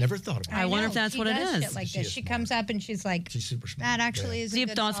 Frankie. Never thought about I it. wonder know, if that's she what it does is. Shit like She this. is She smart. comes up and she's like, She's super smart. that actually is a Deep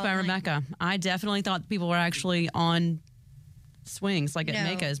good thoughts by solid line." Rebecca. I definitely thought people were actually on swings like at No,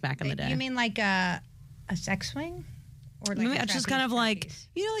 Mako's back in the day. You mean like a sex swing? Or like Maybe a it's just trapeze kind of like, trapeze?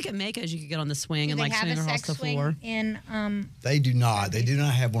 you know, like at Mako's, you could get on the swing Do and they like have swing a across sex the swing floor. in They do not. They do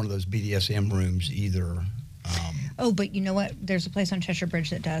not have one of those BDSM rooms either. Oh, but you know what? There's a place on Cheshire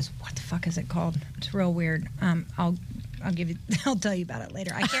Bridge that does. What the fuck is it called? It's real weird. I'll give you. I'll tell you about it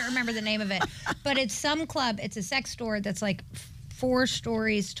later. I can't remember the name of it, but it's some club. It's a sex store that's like 4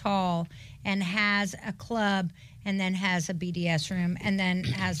 stories tall and has a club and then has a BDS room and then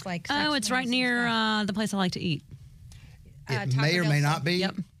has like. sex Oh, it's right rooms and near stuff. the place I like to eat. It Taco may or Del may Sol. not be.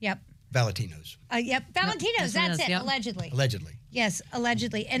 Yep. Yep. Valentino's, Yep. Valentino's. That's it. yep. Allegedly. allegedly. Yes,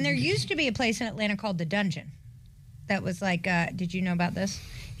 allegedly. And there used to be a place in Atlanta called The Dungeon that was like, did you know about this?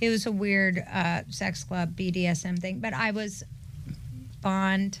 It was a weird sex club BDSM thing, but I was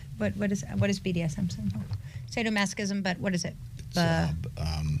bond. What is BDSM? Sadomasochism, but what is it?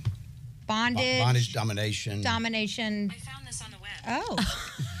 Bondage. Bondage, domination. Domination. I found this on the web. Oh,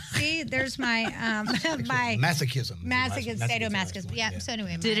 see, there's my my Masochism. masochism, sadomasochism. Yeah. So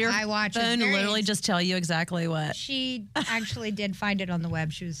anyway, Did your I watch is phone very literally just tell you exactly what? She actually did find it on the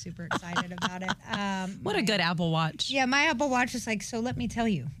web. She was super excited about it. What a good Apple Watch. Yeah, my Apple Watch is like, so let me tell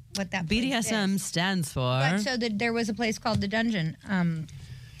you what that place BDSM is. stands for. But so there was a place called The Dungeon.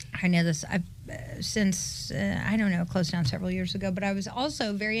 I know this since, I don't know, closed down several years ago, but I was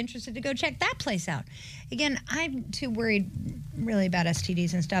also very interested to go check that place out. Again, I'm too worried really about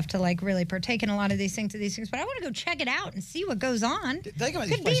STDs and stuff to like really partake in a lot of these things, but I want to go check it out and see what goes on. The thing about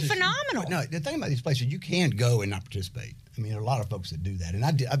these Could be places- phenomenal. No, the thing about these places, you can go and not participate. I mean, there are a lot of folks that do that, and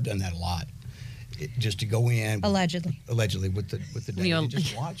I've done that a lot. Just to go in Allegedly with the date and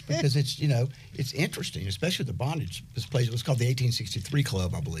just watch because it's it's interesting, especially with the bondage. This place it was called the 1863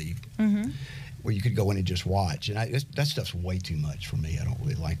 Club, I believe, where you could go in and just watch. And that stuff's way too much for me. I don't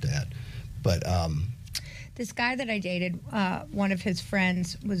really like that. But this guy that I dated, one of his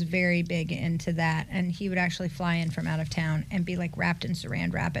friends was very big into that, and he would actually fly in from out of town and be like wrapped in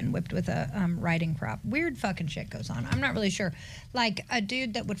saran wrap and whipped with a riding crop. Weird fucking shit goes on. I'm not really sure. Like a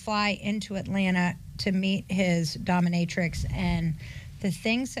dude that would fly into Atlanta to meet his dominatrix, and the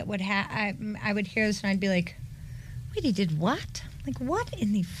things that would I would hear this and I'd be like, wait, he did what? Like, what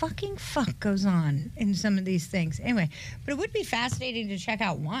in the fucking fuck goes on in some of these things? Anyway, but it would be fascinating to check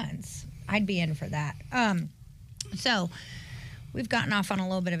out once. I'd be in for that. So we've gotten off on a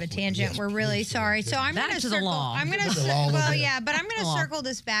little bit of a tangent. Yes, We're really please do. sorry. So I'm Back going to the law. I'm going To to the law a little well, bit. yeah, but I'm going to Law. circle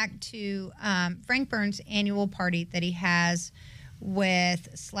this back to Frank Burns' annual party that he has with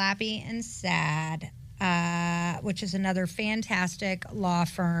Slappy and Sad. which is another fantastic law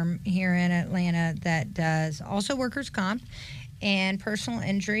firm here in Atlanta that does also workers' comp and personal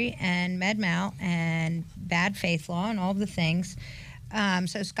injury and med mal and bad faith law and all the things.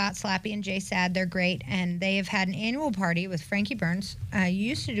 So Scott Slappy and Jay Sad, they're great, and they have had an annual party with Frankie Burns. You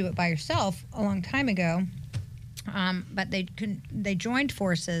used to do it by yourself a long time ago, but they joined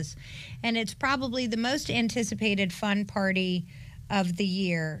forces, and it's probably the most anticipated fun party of the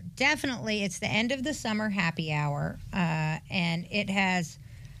year. Definitely, it's the end of the summer happy hour, and it has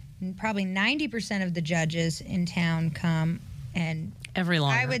probably 90% of the judges in town come, and Every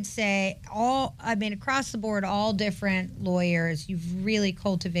lawyer. I would say across the board, all different lawyers. You've really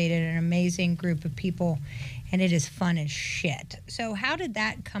cultivated an amazing group of people, and it is fun as shit. So how did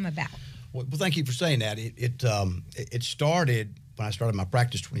that come about? Well, thank you for saying that. It started when I started my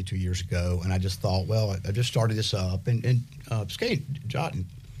practice 22 years ago, and I just thought, well, I just started this up, and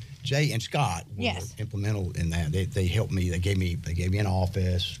Jay and Scott were implemental in that. They helped me. They gave me an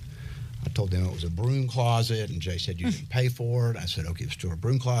office. I told them it was a broom closet, and Jay said you didn't pay for it. I said, okay, it's still a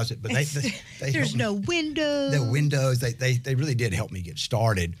broom closet, but they there's no windows. No windows. They really did help me get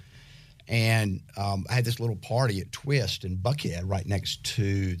started. And I had this little party at Twist in Buckhead right next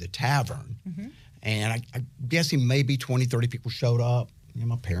to the tavern. Mm-hmm. And I'm guessing maybe 20, 30 people showed up. You know,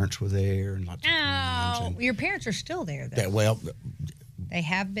 my parents were there and lots of friends. Your parents are still there, though. They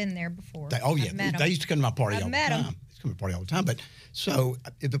have been there before. They used to come to my party all the time. They used to come to my party all the time. But so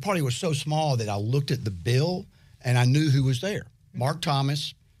the party was so small that I looked at the bill and I knew who was there. Mark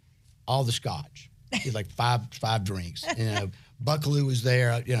Thomas, all the scotch. He had like five drinks. You know, Buckaloo was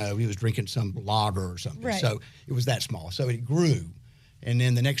there. You know, he was drinking some lager or something. Right. So it was that small. So it grew. And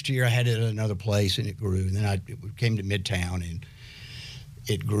then the next year I had it at another place and it grew. And then it came to Midtown and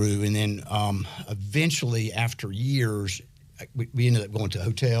it grew. And then eventually, after years, we ended up going to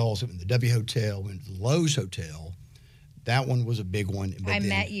hotels. In the W Hotel, went to the Lowe's Hotel. That one was a big one. I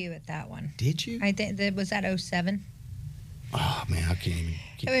met you at that one. Did you? I think was that 07? Oh man, I can't even.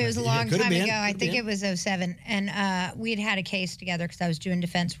 It was a long time ago. I think it was 07, and we had a case together because I was doing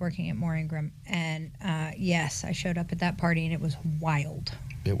defense working at Moore Ingram, and yes, I showed up at that party, and it was wild.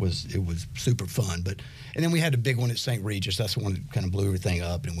 It was super fun, and then we had a big one at St. Regis. That's the one that kind of blew everything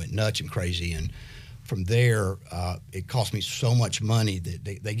up and went nuts and crazy. And from there, it cost me so much money that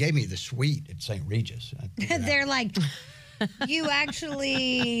they gave me the suite at St. Regis. They're like, you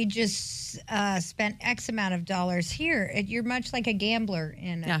actually just spent X amount of dollars here. You're much like a gambler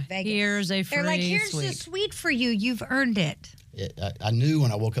in Vegas. Here's a free They're like, here's suite. the suite for you. You've earned it. I knew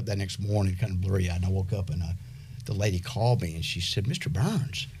when I woke up that next morning, kind of blurry-eyed, and I woke up and the lady called me and she said, Mr.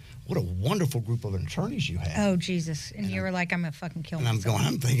 Burns, what a wonderful group of attorneys you have. Oh, Jesus. And you were like, I'm going to fucking kill myself. And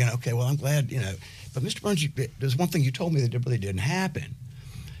I'm thinking, okay, well, I'm glad, But Mr. Burns, there's one thing you told me that really didn't happen.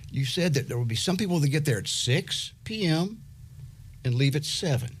 You said that there would be some people that get there at 6 p.m. and leave at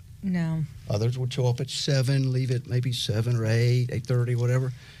 7. No. Others would show up at 7, leave at maybe 7 or 8, 8:30,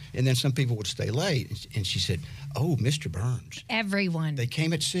 whatever. And then some people would stay late. And she said, oh, Mr. Burns. Everyone. They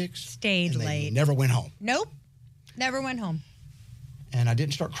came at 6. Stayed and late. They never went home. Nope. Never went home. And I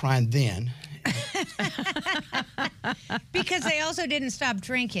didn't start crying then. Because they also didn't stop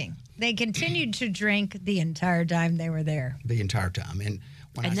drinking. They continued to drink the entire time they were there. The entire time. And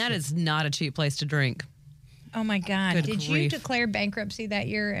that is not a cheap place to drink. Oh, my God. Good Did you grief. declare bankruptcy that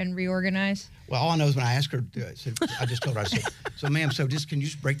year and reorganize? Well, all I know is when I asked her, I just told her, I said, so ma'am, can you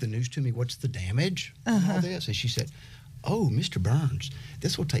just break the news to me? What's the damage on all this? And she said, oh, Mr. Burns,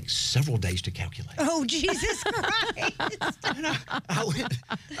 this will take several days to calculate. Oh, Jesus Christ. I went,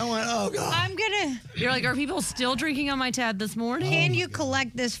 oh, God. I'm going to... You're like, are people still drinking on my tab this morning? Can you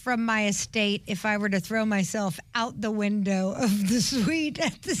collect this from my estate if I were to throw myself out the window of the suite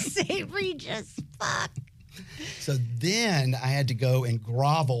at the St. Regis? Fuck. So then I had to go and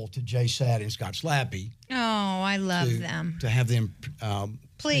grovel to Jay Sad and Scott Slappy. Oh, I love them. To have them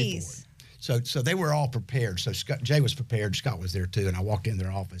Please. pay for it. So they were all prepared. So Jay was prepared. Scott was there too. And I walked in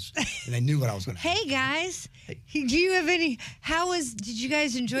their office and they knew what I was going to Hey guys, do you have any? Did you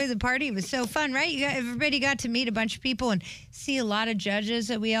guys enjoy the party? It was so fun, right? Everybody got to meet a bunch of people and see a lot of judges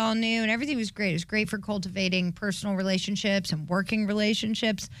that we all knew, and everything was great. It was great for cultivating personal relationships and working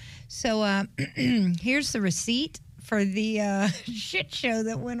relationships. So here's the receipt for the shit show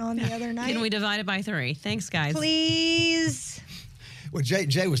that went on the other night. Can we divide it by 3? Thanks, guys. Please. Well,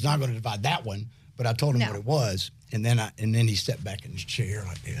 Jay was not going to divide that one, but I told him what it was, and then he stepped back in his chair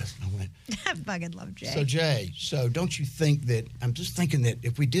like this, and I went, I fucking love Jay. So Jay, don't you think that I'm just thinking that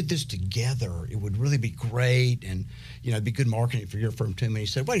if we did this together, it would really be great, and it'd be good marketing for your firm too. And he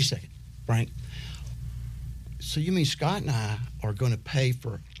said, wait a second, Frank. So you mean Scott and I are going to pay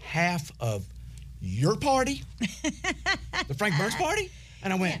for half of your party? The Frank Burns party?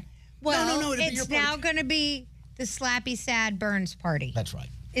 And I went, Well, no, it'll be your it's party. now going to be the Slappy Sad Burns party. That's right.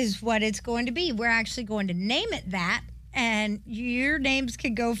 Is what it's going to be. We're actually going to name it that, and your names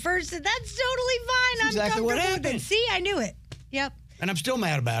can go first, and that's totally fine. That's exactly what comfortable with it. happened. See, I knew it. Yep. And I'm still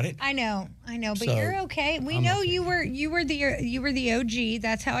mad about it. I know, but So, you're okay. We I'm know okay. you were the OG.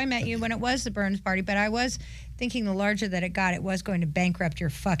 That's how I met you when it was the Burns party. But I was thinking the larger that it got, it was going to bankrupt your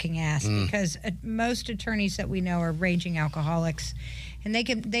fucking ass because most attorneys that we know are raging alcoholics, and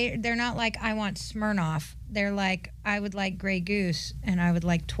they're not like I want Smirnoff. They're like I would like Grey Goose, and I would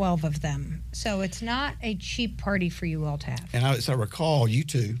like 12 of them. So it's not a cheap party for you all to have. And as I recall, you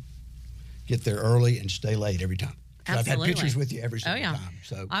two get there early and stay late every time. So I've Absolutely. had pictures with you every single yeah. time.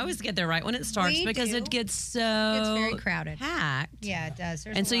 So I always get there right when it starts We because do. it gets so It's very crowded. packed. Yeah, it does.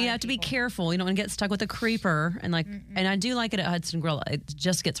 There's And a so lot you of have to be people. careful. You don't want to get stuck with a creeper. And and I do like it at Hudson Grill. It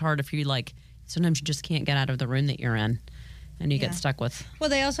just gets hard if you sometimes you just can't get out of the room that you're in and you Yeah. get stuck with. Well,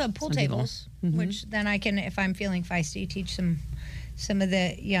 they also have pool Some people. tables, which then I can, if I'm feeling feisty, teach some of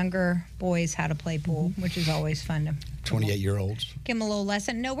the younger boys how to play pool, which is always fun to 28-year-olds. give them a little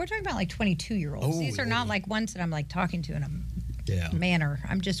lesson. No, we're talking about like 22-year-olds. Oh, These are not like ones that I'm like talking to in a Yeah. manner.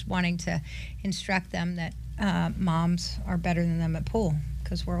 I'm just wanting to instruct them that moms are better than them at pool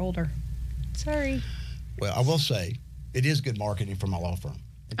because we're older. Sorry. Well, I will say, it is good marketing for my law firm.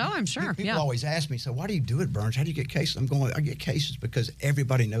 Oh, I'm sure. People Yeah. always ask me, so why do you do it, Burns? How do you get cases? I get cases because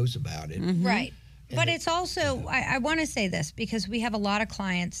everybody knows about it. Right. But it- it's also, I want to say this because we have a lot of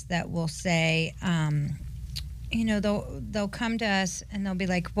clients that will say, they'll come to us and they'll be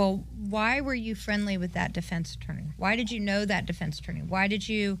like, well, why were you friendly with that defense attorney? Why did you know that defense attorney?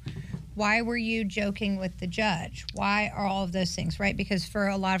 Why were you joking with the judge? Why are all of those things, right? Because for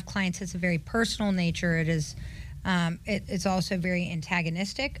a lot of clients, it's a very personal nature. It is, it's also very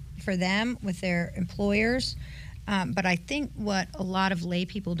antagonistic for them with their employers. But I think what a lot of lay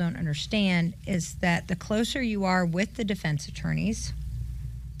people don't understand is that the closer you are with the defense attorneys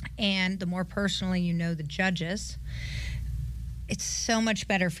and the more personally you know the judges, it's so much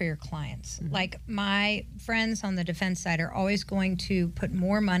better for your clients. Like my friends on the defense side are always going to put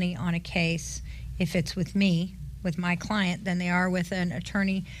more money on a case if it's with me, with my client, than they are with an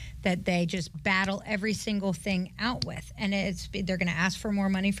attorney that they just battle every single thing out with. And they're going to ask for more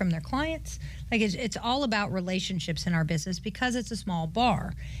money from their clients. Like it's all about relationships in our business because it's a small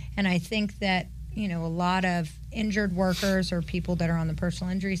bar. And I think that, a lot of injured workers or people that are on the personal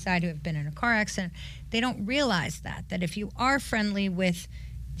injury side who have been in a car accident, they don't realize that if you are friendly with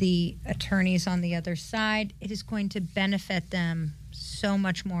the attorneys on the other side, it is going to benefit them so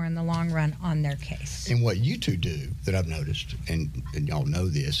much more in the long run on their case. And what you two do that I've noticed, and y'all know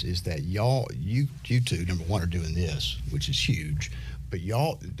this, is that you two, number one, are doing this, which is huge. But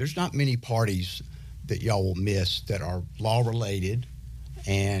there's not many parties that y'all will miss that are law related,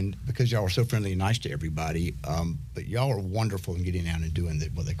 and because y'all are so friendly and nice to everybody, but y'all are wonderful in getting out and doing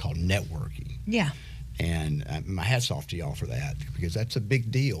what they call networking. Yeah. And my hat's off to y'all for that because that's a big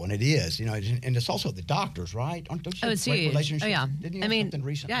deal, and it is, and it's also the doctors, right? Don't you have It's great huge. relationships? Oh, yeah. Didn't you have something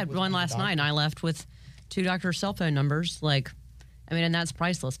recently? I had with one the last night, and doctor? I left with 2 doctors' cell phone numbers. And that's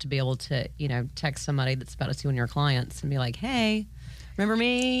priceless to be able to, text somebody that's about to see one of your clients and be like, hey, remember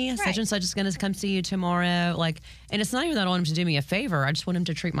me? Such and such is going to come see you tomorrow. And it's not even that I want him to do me a favor. I just want him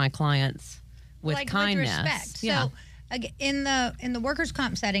to treat my clients with kindness. With respect. Yeah. So in the workers'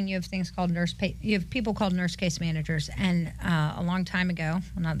 comp setting, you have things called you have people called nurse case managers. And a long time ago,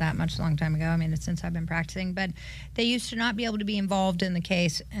 well, not that much long time ago, I mean, it's since I've been practicing, but they used to not be able to be involved in the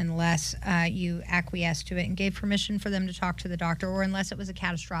case unless you acquiesced to it and gave permission for them to talk to the doctor, or unless it was a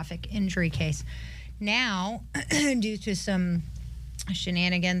catastrophic injury case. Now, due to some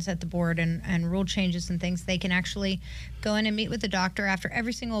shenanigans at the board and rule changes and things, they can actually go in and meet with the doctor after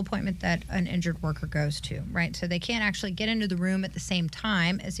every single appointment that an injured worker goes to, right? So they can't actually get into the room at the same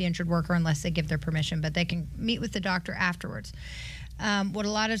time as the injured worker unless they give their permission, but they can meet with the doctor afterwards. What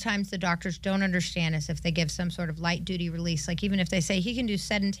a lot of times the doctors don't understand is if they give some sort of light duty release, like even if they say he can do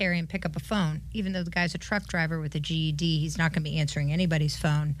sedentary and pick up a phone, even though the guy's a truck driver with a GED, he's not going to be answering anybody's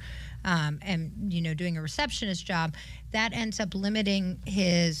phone. And doing a receptionist job, that ends up limiting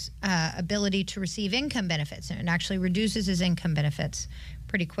his ability to receive income benefits, and it actually reduces his income benefits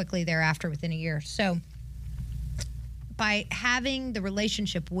pretty quickly thereafter within a year. So by having the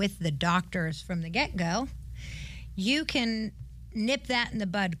relationship with the doctors from the get-go, you can nip that in the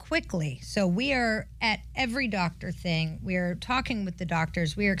bud quickly. So we are at every doctor thing. We are talking with the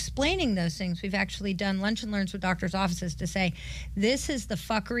doctors. We are explaining those things. We've actually done lunch and learns with doctors' offices to say, this is the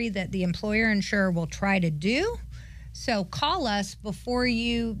fuckery that the employer insurer will try to do So call us before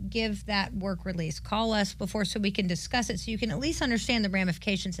you give that work release. Call us before so we can discuss it so you can at least understand the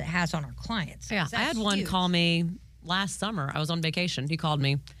ramifications it has on our clients. Yeah, I had one call me last summer. I was on vacation. He called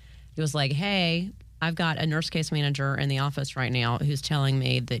me. He was like, hey, I've got a nurse case manager in the office right now who's telling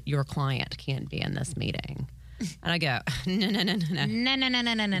me that your client can't be in this meeting. And I go, no.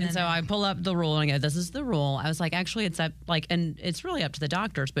 And so I pull up the rule and I go, this is the rule. I was like, actually, it's up, like, and it's really up to the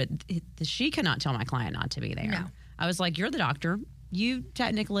doctors, but she cannot tell my client not to be there. No. I was like, you're the doctor. You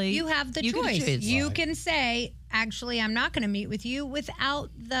technically. You have the choice. You can say, actually, I'm not going to meet with you without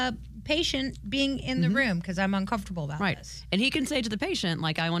the patient being in the room because I'm uncomfortable about this. And he can say to the patient,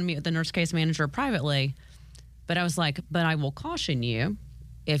 like, I want to meet with the nurse case manager privately. But I was like, but I will caution you.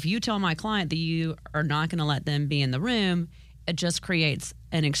 If you tell my client that you are not going to let them be in the room, it just creates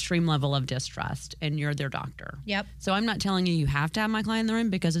an extreme level of distrust, and you're their doctor. Yep. So I'm not telling you have to have my client in the room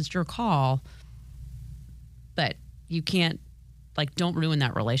because it's your call, but you can't, like, don't ruin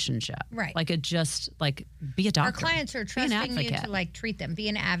that relationship. Right. Like, it just, like, be a doctor. Our clients are Be an trusting you advocate. to, like, treat them. Be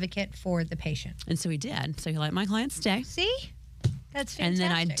an advocate for the patient. And so he did. So he let my client stay. See? That's fantastic. And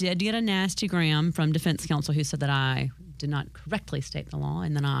then I did get a nasty gram from defense counsel who said that I did not correctly state the law,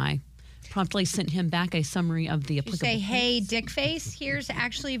 and then I promptly sent him back a summary of the You applicable. say, hey, dick face, here's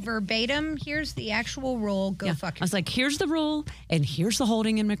actually verbatim. Here's the actual rule. Go fuck I was yourself. like, here's the rule, and here's the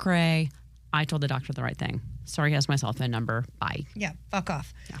holding in McRae. I told the doctor the right thing. Sorry, he has my cell phone number. Bye. Yeah, fuck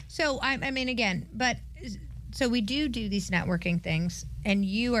off. Yeah. So, I mean, again, but so we do these networking things, and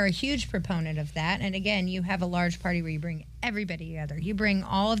you are a huge proponent of that. And again, you have a large party where you bring everybody together. You bring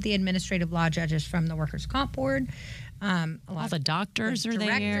all of the administrative law judges from the Workers' Comp Board. All the doctors are there.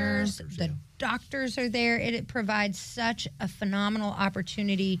 Directors, the doctors are there. It provides such a phenomenal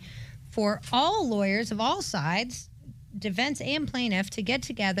opportunity for all lawyers of all sides, defense and plaintiff, to get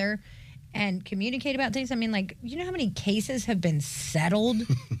together and communicate about things. I mean, like, you know how many cases have been settled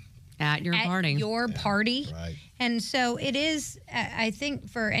At your party. your party? Right. And so it is, I think,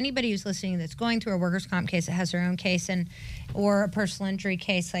 for anybody who's listening that's going through a workers' comp case that has their own case or a personal injury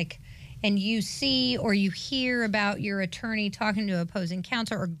case, like, and you see or you hear about your attorney talking to opposing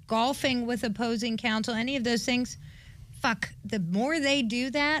counsel or golfing with opposing counsel, any of those things, fuck, the more they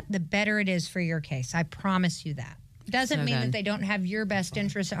do that, the better it is for your case. I promise you that. Doesn't So mean good. that they don't have your best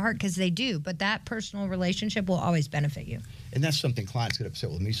interest at heart, because they do, but that personal relationship will always benefit you. And that's something clients get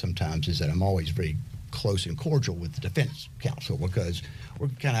upset with me sometimes, is that I'm always very close and cordial with the defense counsel, because we're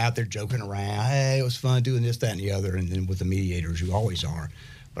kind of out there joking around. Hey, it was fun doing this, that, and the other. And then with the mediators, you always are.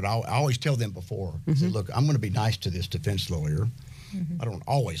 But I always tell them before, I say, look, I'm going to be nice to this defense lawyer. I don't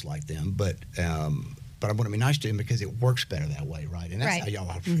always like them, but I'm going to be nice to him because it works better that way, right? And that's Right. how y'all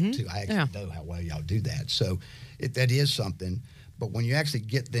are too. I actually know how well y'all do that. So that is something. But when you actually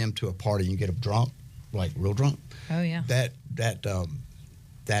get them to a party and you get them drunk, like real drunk, Oh, yeah. that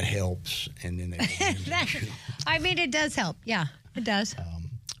helps. And then they I mean, it does help. Yeah, it does.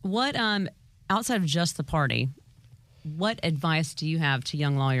 What, outside of just the party, what advice do you have to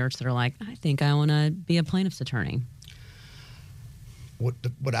young lawyers that are like, I think I want to be a plaintiff's attorney?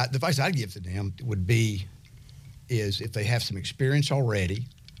 the advice I'd give to them would be is if they have some experience already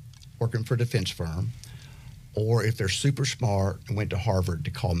working for a defense firm, or if they're super smart and went to Harvard,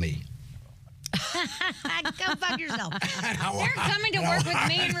 to call me. Go fuck yourself. They're coming to work with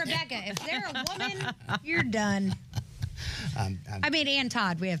me and Rebecca. If they're a woman, you're done. I mean, and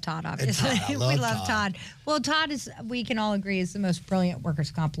Todd. We have Todd, obviously. Todd. I love we love Todd. Todd. Well, Todd is, we can all agree, is the most brilliant workers'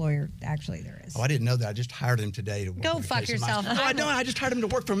 comp lawyer actually there is. Oh, I didn't know that. I just hired him today to work Go on a fuck case of mine. yourself. No, I don't. I just hired him to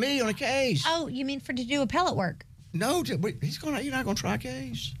work for me on a case. Oh, you mean to do appellate work? No, wait, you're not going to try a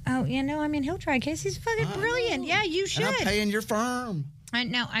case. Oh, you know, I mean, he'll try a case. He's fucking brilliant. know. Yeah, you should. And I'm paying your firm. I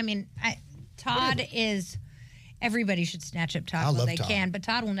know. I mean, Todd is. Everybody should snatch up Todd while love they Todd. can, but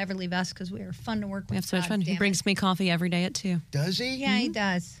Todd will never leave us because we are fun to work with. We have so much Todd, fun. He damn it. brings me coffee every day at 2. Does he? Yeah, he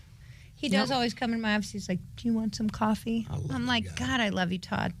does. He does Yep. always come in my office. He's like, "Do you want some coffee?" I'm like, "God, I love you,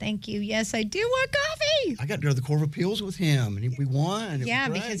 Todd. Thank you. Yes, I do want coffee." I got to go to the Court of Appeals with him, and we won. It Yeah,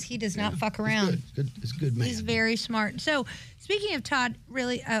 was great. because he does not fuck He's around. good. It's a good man. He's very smart. So, speaking of Todd,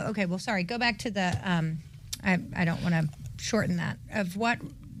 really, okay. Well, sorry. Go back to the. I don't want to shorten that. Of what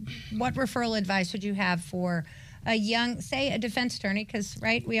referral advice would you have for a young, say, a defense attorney? Because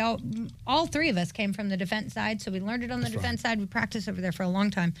we all three of us came from the defense side, so we learned it on the defense side. We practiced over there for a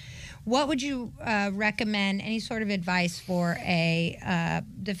long time. What would you recommend? Any sort of advice for a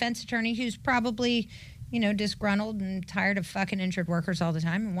defense attorney who's probably, disgruntled and tired of fucking injured workers all the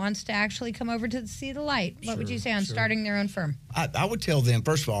time and wants to actually come over to see the light? What would you say on starting their own firm? I would tell them,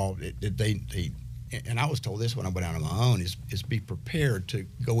 first of all, that they and I was told this when I went out on my own, is be prepared to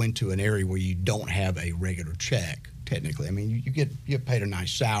go into an area where you don't have a regular check technically. I mean, you get paid a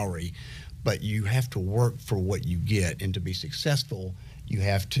nice salary, but you have to work for what you get. And to be successful, you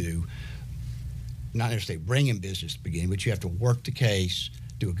have to not necessarily bring in business to begin, but you have to work the case,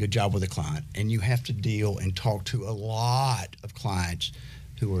 do a good job with a client, and you have to deal and talk to a lot of clients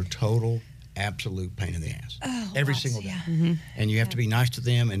who are total, absolute pain in the ass every single day. Yeah. And you have to be nice to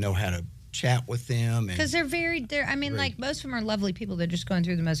them and know how to chat with them. Because like most of them are lovely people. They're just going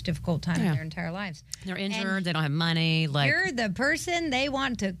through the most difficult time in their entire lives. They're injured. They don't have money. You're the person they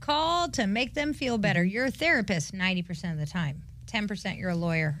want to call to make them feel better. You're a therapist 90% of the time. 10% you're a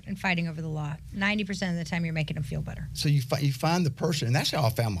lawyer and fighting over the law. 90% of the time you're making them feel better. So you find the person, and that's how I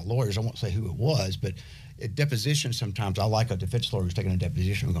found my lawyers. I won't say who it was, but at depositions sometimes I like a defense lawyer who's taking a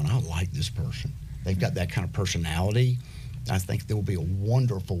deposition and going, I like this person. They've got that kind of personality. I think there will be a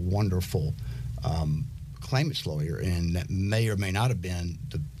wonderful, wonderful claimants lawyer, and that may or may not have been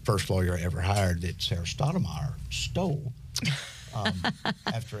the first lawyer I ever hired that Sarah Stoudemire stole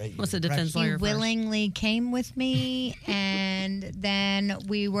after 8 years. What's a defense lawyer? He willingly came with me, and then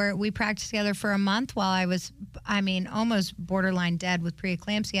we practiced together for a month while I was, almost borderline dead with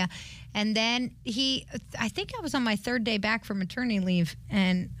preeclampsia. And then I think I was on my third day back from maternity leave,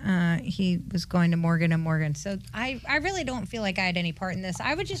 and he was going to Morgan & Morgan. So I really don't feel like I had any part in this.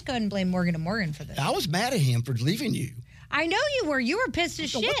 I would just go ahead and blame Morgan & Morgan for this. I was mad at him for leaving you. I know you were. You were pissed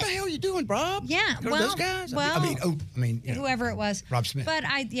as shit. What the hell are you doing, Rob? Yeah, those guys. Whoever it was, Rob Smith. But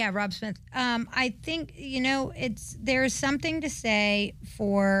Rob Smith. I think there's something to say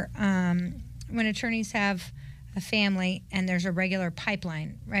for when attorneys have a family and there's a regular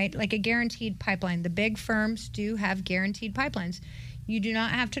pipeline, right? Like a guaranteed pipeline. The big firms do have guaranteed pipelines. You do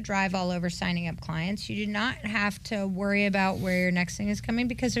not have to drive all over signing up clients. You do not have to worry about where your next thing is coming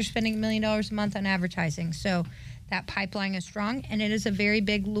because they're spending $1 million a month on advertising. So that pipeline is strong, and it is a very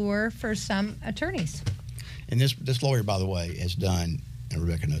big lure for some attorneys. And this lawyer, by the way, has done, and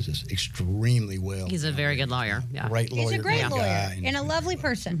Rebecca knows this, extremely well. He's a very good lawyer. Yeah. Great lawyer. He's a great lawyer guy, and a lovely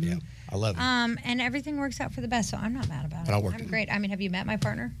person. Yeah, I love him. And everything works out for the best, so I'm not mad about But it. I work I'm with great. Have you met my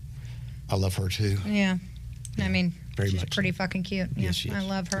partner? I love her too. Yeah. Very she's much pretty so. fucking cute. Yeah, Yes, she is. I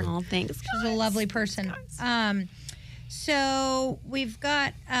love her. Oh, thanks. She's a lovely person. So we've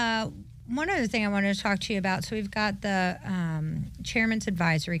got one other thing I wanted to talk to you about. So we've got the Chairman's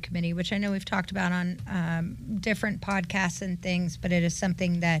Advisory Committee, which I know we've talked about on different podcasts and things, but it is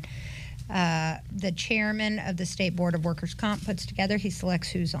something that the chairman of the State Board of Workers' Comp puts together. He selects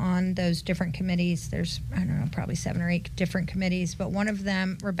who's on those different committees. There's, I don't know, probably 7 or 8 different committees, but one of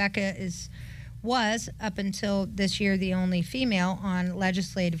them, Rebecca, was up until this year the only female on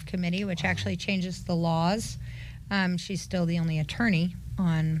legislative committee, which actually changes the laws. She's still the only attorney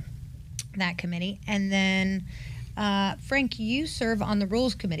on that committee. And then Frank, you serve on the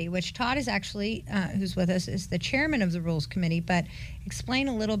Rules Committee, which Todd is actually, who's with us, is the chairman of the Rules Committee. But explain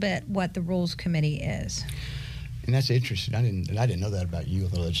a little bit what the Rules Committee is. And that's interesting. I didn't know that about you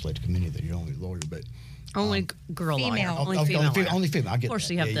on the legislative committee, that you're only lawyer, but Only girl female. lawyer. Only female lawyer. Only female. I get Of course,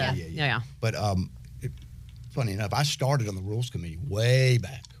 that. you have yeah. But funny enough, I started on the Rules Committee way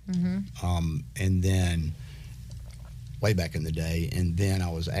back, and then way back in the day, and then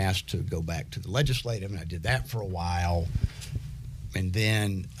I was asked to go back to the legislative, and I did that for a while, and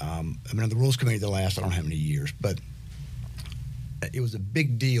then on the Rules Committee the last, I don't know how many years, but it was a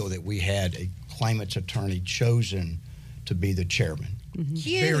big deal that we had a claimant's attorney chosen to be the chairman.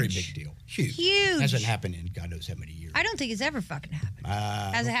 Huge. Very big deal. Huge. Huge. Hasn't happened in God knows how many years. I don't think it's ever fucking happened.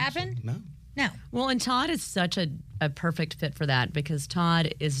 Has it happened? So. No. No. Well, and Todd is such a perfect fit for that because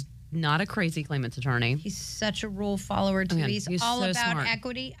Todd is not a crazy claimant's attorney. He's such a rule follower, too. Yeah, He's all so about smart.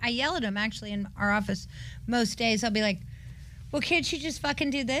 equity. I yell at him, actually, in our office most days. I'll be like, well, can't you just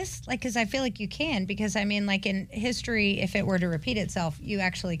fucking do this? Like, because I feel like you can. Because, I mean, like in history, if it were to repeat itself, you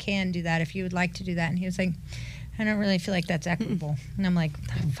actually can do that if you would like to do that. And he was like, I don't really feel like that's equitable. And I'm like,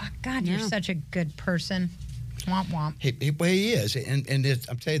 oh, fuck, God, you're such a good person. Womp womp. He is. And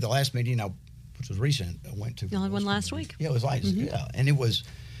I'm telling you, the last meeting, which was recent, I went to. The only one last week. Yeah, it was like, yeah. And it was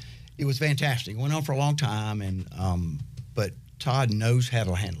fantastic. It went on for a long time. And but Todd knows how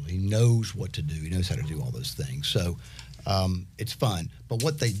to handle it. He knows what to do. He knows how to do all those things. So it's fun. But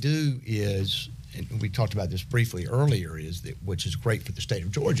what they do is, and we talked about this briefly earlier, is that, which is great for the state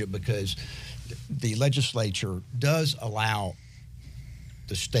of Georgia, because the legislature does allow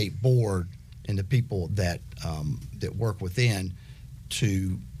the state board and the people that work within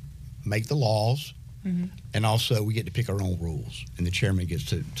to make the laws, and also we get to pick our own rules, and the chairman gets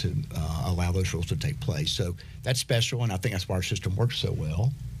to allow those rules to take place. So that's special, and I think that's why our system works so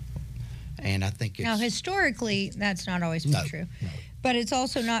well. And I think it's... Now, historically, that's not always been true. No. But it's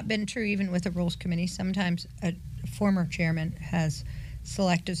also not been true even with the Rules Committee. Sometimes former chairman has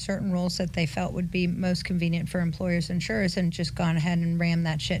selected certain rules that they felt would be most convenient for employers and insurers and just gone ahead and rammed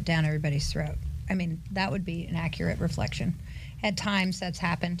that shit down everybody's throat. I mean, that would be an accurate reflection. At times, that's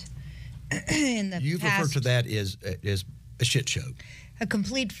happened in the You past. refer to that as a shit show. A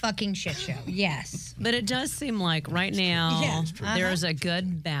complete fucking shit show, yes. But it does seem like right now Yeah, it's true. there's a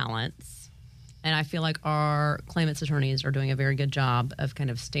good balance. And I feel like our claimants attorneys are doing a very good job of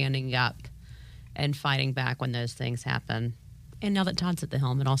kind of standing up and fighting back when those things happen. And now that Todd's at the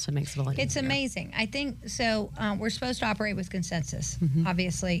helm, it also makes it a lot It's easier. amazing. I think so. We're supposed to operate with consensus.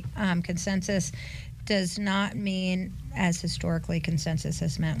 Obviously, consensus does not mean, as historically consensus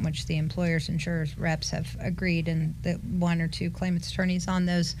has meant, which the employers, insurers, reps have agreed, and the one or two claimants attorneys on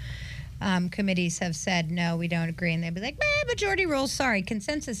those committees have said, no, we don't agree. And they'd be like, majority rules, sorry.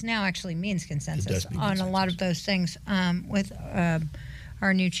 Consensus now actually means consensus mean on a lot consensus. of those things with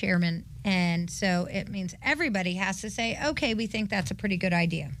our new chairman. And so it means everybody has to say, okay, we think that's a pretty good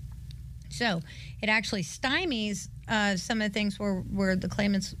idea. So it actually stymies some of the things where the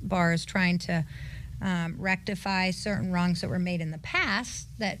claimants bar is trying to rectify certain wrongs that were made in the past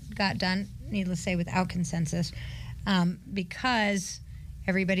that got done, needless to say, without consensus, because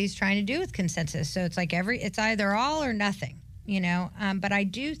everybody's trying to do with consensus. So it's like it's either all or nothing, But I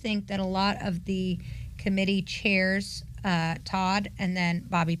do think that a lot of the committee chairs, Todd and then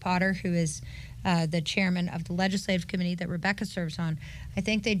Bobby Potter, who is the chairman of the legislative committee that Rebecca serves on, I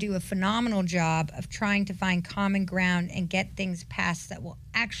think they do a phenomenal job of trying to find common ground and get things passed that will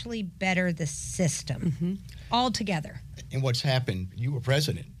actually better the system altogether. And what's happened, you were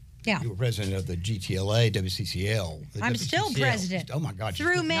president. Yeah. You were president of the GTLA, WCCL. I'm still WCCL. president. Oh, my God.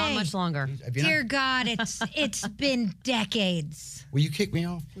 Through You're- May. Not much longer. Have you not- Dear God, it's been decades. Will you kick me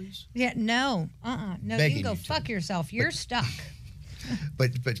off, please? Yeah, no, no, you Begging can go you to. fuck yourself. You're stuck.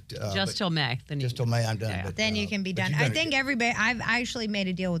 Just till May. Then Just till May, I'm done. Yeah. But, Then you can be but done. you've I done think everybody. I've actually made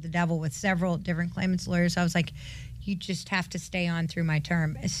a deal with the devil with several different claimants lawyers. I was like, you just have to stay on through my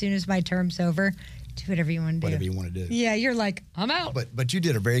term. As soon as my term's over, do whatever you want to do. whatever you want to do. Yeah, you're like, I'm out. But you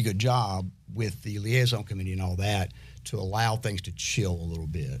did a very good job with the liaison committee and all that to allow things to chill a little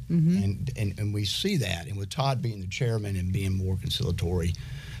bit. And we see that. And with Todd being the chairman and being more conciliatory,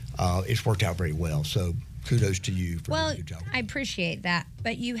 it's worked out very well. So kudos to you for doing a good job. I appreciate that.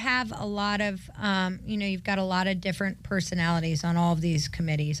 But you have a lot of, you've got a lot of different personalities on all of these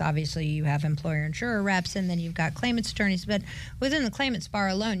committees. Obviously, you have employer insurer reps, and then you've got claimants attorneys. But within the claimants bar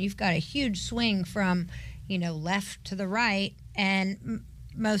alone, you've got a huge swing from, left to the right and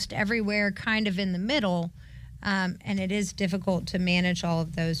most everywhere kind of in the middle. And it is difficult to manage all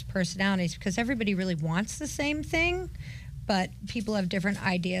of those personalities because everybody really wants the same thing, but people have different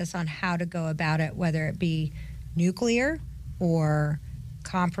ideas on how to go about it, whether it be nuclear or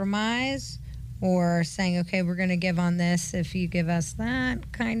compromise or saying, okay, we're going to give on this if you give us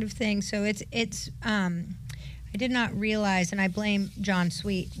that kind of thing. So I did not realize, and I blame John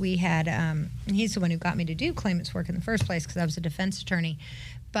Sweet. We had, and he's the one who got me to do claimants work in the first place because I was a defense attorney.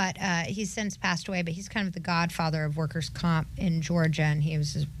 But he's since passed away, but he's kind of the godfather of workers' comp in Georgia, and he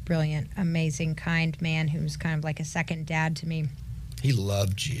was this brilliant, amazing, kind man who was kind of like a second dad to me. He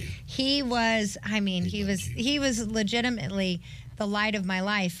loved you. He was, he was legitimately the light of my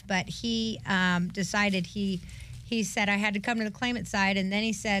life, but he decided he said I had to come to the claimant side, and then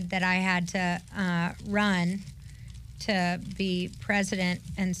he said that I had to run to be president,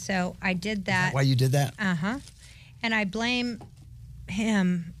 and so I did Is that. that why you did that? And I blame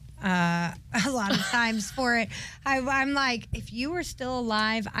him a lot of times for it. I'm like, if you were still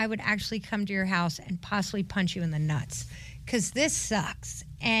alive, I would actually come to your house and possibly punch you in the nuts because this sucks.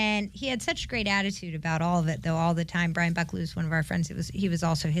 And he had such a great attitude about all of it, though, all the time. Brian Buckley was one of our friends. He was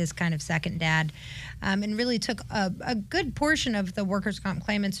also his kind of second dad, and really took a good portion of the workers' comp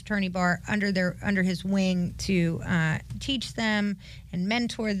claimants attorney bar under his wing to teach them and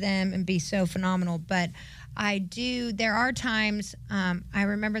mentor them and be so phenomenal. But there are times, I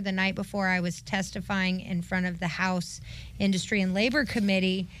remember the night before I was testifying in front of the House Industry and Labor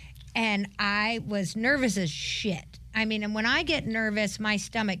Committee, and I was nervous as shit. I mean, and when I get nervous, my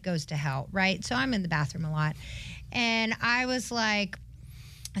stomach goes to hell, right? So I'm in the bathroom a lot. And I was like,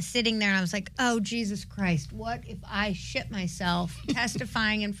 sitting there, and I was like, oh, Jesus Christ, what if I shit myself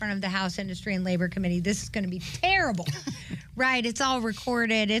testifying in front of the House Industry and Labor Committee? This is going to be terrible, right? It's all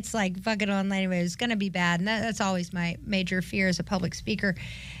recorded. It's like, fuck it on anyway. It's going to be bad. And that's always my major fear as a public speaker.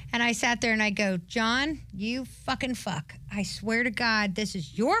 And I sat there and I go, John, you fucking fuck. I swear to God, this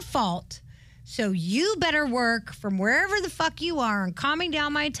is your fault. So you better work from wherever the fuck you are on calming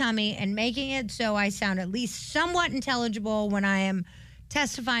down my tummy and making it so I sound at least somewhat intelligible when I am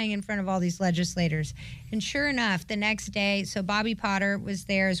testifying in front of all these legislators. And sure enough, the next day, so Bobby Potter was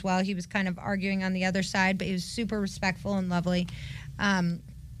there as well. He was kind of arguing on the other side, but he was super respectful and lovely. And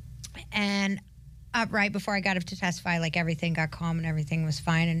right before I got up to testify, like everything got calm and everything was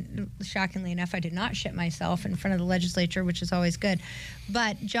fine. And shockingly enough, I did not shit myself in front of the legislature, which is always good.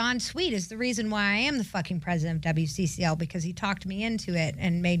 But John Sweet is the reason why I am the fucking president of WCCL, because he talked me into it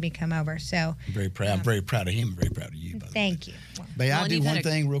and made me come over. So I'm very proud. I'm very proud of him. Very proud of you. By the way. Thank you. May I do one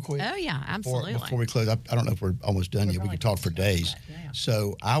thing real quick? Oh, yeah, absolutely. Before we close, I don't know if we're almost done yet. We can talk for days.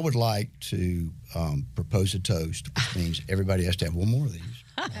 So I would like to propose a toast, which means everybody has to have one more of these.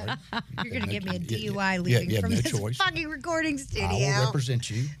 Right? You're going to give me a DUI leaving from this fucking recording studio. I will represent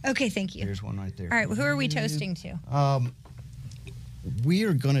you. Okay, thank you. There's one right there. All right, who are we toasting to? We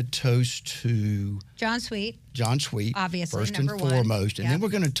are going to toast to John Sweet. John Sweet, obviously, first and number one. foremost. And then we're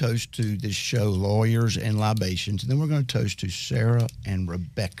going to toast to this show, Lawyers and Libations. And then we're going to toast to Sarah and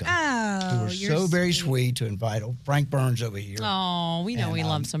Rebecca, who are so very sweet to invite Frank Burns over here. Oh, we know we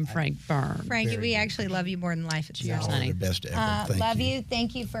love some Frank Burns. Frankie, we actually love you more than life itself. You're the best ever. Thank you.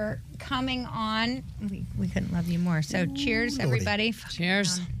 Thank you for coming on. We couldn't love you more. So cheers, everybody.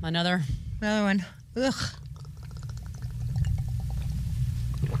 Cheers. Another one. Ugh.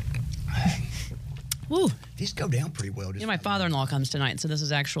 Woo. These go down pretty well. My father-in-law comes tonight, so this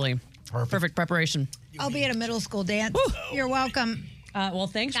is actually perfect preparation. I'll be at a middle school dance. Woo. You're welcome. Well,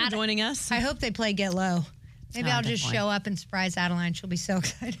 thanks for joining us. I hope they play Get Low. Maybe I'll just show up and surprise Adeline. She'll be so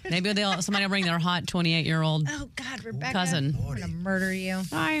excited. Maybe somebody will bring their hot 28-year-old Rebecca, cousin. I'm going to murder you.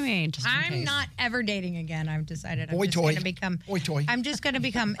 I mean, I'm not ever dating again. I've decided I'm just going to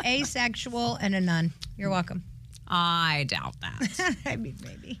become asexual and a nun. You're welcome. I doubt that. I mean,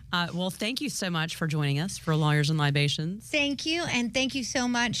 maybe. Well, thank you so much for joining us for Lawyers and Libations. Thank you. And thank you so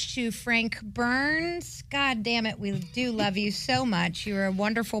much to Frank Burns. God damn it. We do love you so much. You're a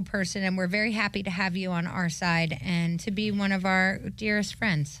wonderful person, and we're very happy to have you on our side and to be one of our dearest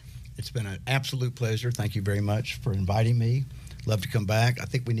friends. It's been an absolute pleasure. Thank you very much for inviting me. Love to come back. I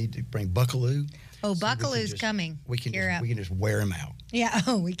think we need to bring Buckaloo. Oh, so Buckaloo's coming. We can just wear him out.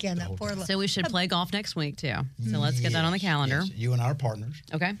 Yeah, we can. That poor little. So we should play golf next week, too. So let's get that on the calendar. Yes. You and I are partners.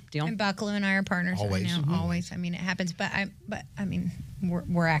 Okay, deal. And Buckaloo and I are partners. Always. Always. I mean, it happens. But I mean,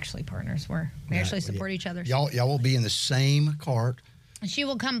 we're actually partners. We actually support each other. Y'all will be in the same cart. She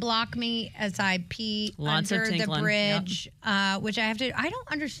will come block me as I pee under the bridge, which I have to. I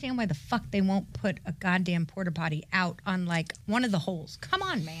don't understand why the fuck they won't put a goddamn porta potty out on like one of the holes. Come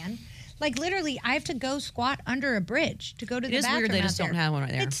on, man. Like, literally, I have to go squat under a bridge to go to the bathroom. It is weird they just don't have one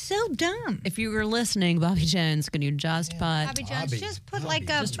right there. It's so dumb. If you were listening, Bobby Jones, can you just put... Bobby Jones, just put like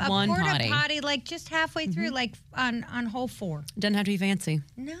a porta potty, like just halfway through, like on hole 4. Doesn't have to be fancy.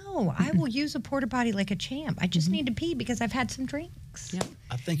 No, I will use a porta potty like a champ. I just need to pee because I've had some drinks. Yep.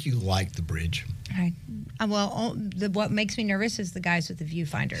 I think you like the bridge. What makes me nervous is the guys with the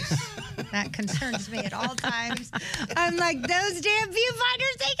viewfinders. That concerns me at all times. I'm like, those damn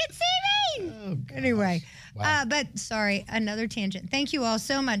viewfinders, they can see me. Oh, anyway, but sorry, another tangent. Thank you all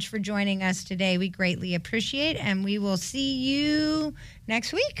so much for joining us today. We greatly appreciate, and we will see you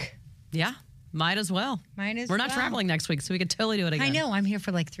next week. Yeah, might as well. We're not traveling next week, so we could totally do it again. I know. I'm here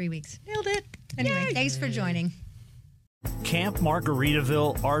for like 3 weeks. Nailed it. Anyway, thanks for joining. Camp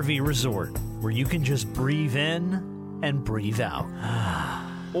Margaritaville RV Resort, where you can just breathe in and breathe out.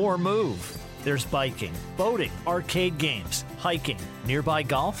 Or move. There's biking, boating, arcade games, hiking, nearby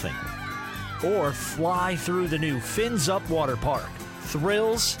golfing. Or fly through the new Fins Up Water Park.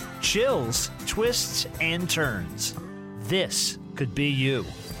 Thrills, chills, twists, and turns. This could be you.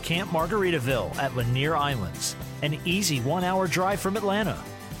 Camp Margaritaville at Lanier Islands. An easy 1-hour drive from Atlanta.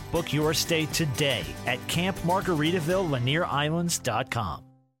 Book your stay today at campmargaritaville.lanierislands.com.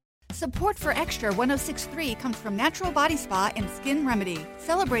 Support for Extra 106.3 comes from Natural Body Spa and Skin Remedy,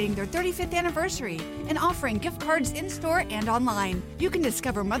 celebrating their 35th anniversary and offering gift cards in-store and online. You can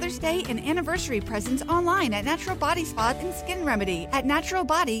discover Mother's Day and anniversary presents online at Natural Body Spa and Skin Remedy at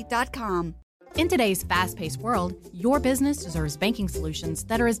naturalbody.com. In today's fast-paced world, your business deserves banking solutions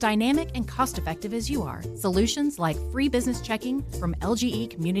that are as dynamic and cost-effective as you are. Solutions like free business checking from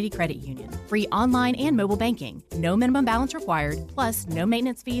LGE Community Credit Union, free online and mobile banking, no minimum balance required, plus no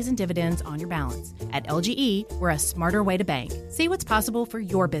maintenance fees and dividends on your balance. At LGE, we're a smarter way to bank. See what's possible for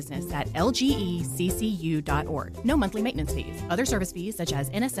your business at lgeccu.org. No monthly maintenance fees. Other service fees such as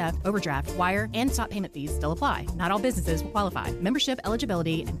NSF, overdraft, wire, and stop payment fees still apply. Not all businesses will qualify. Membership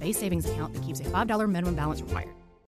eligibility and base savings account that keeps a $5 minimum balance required.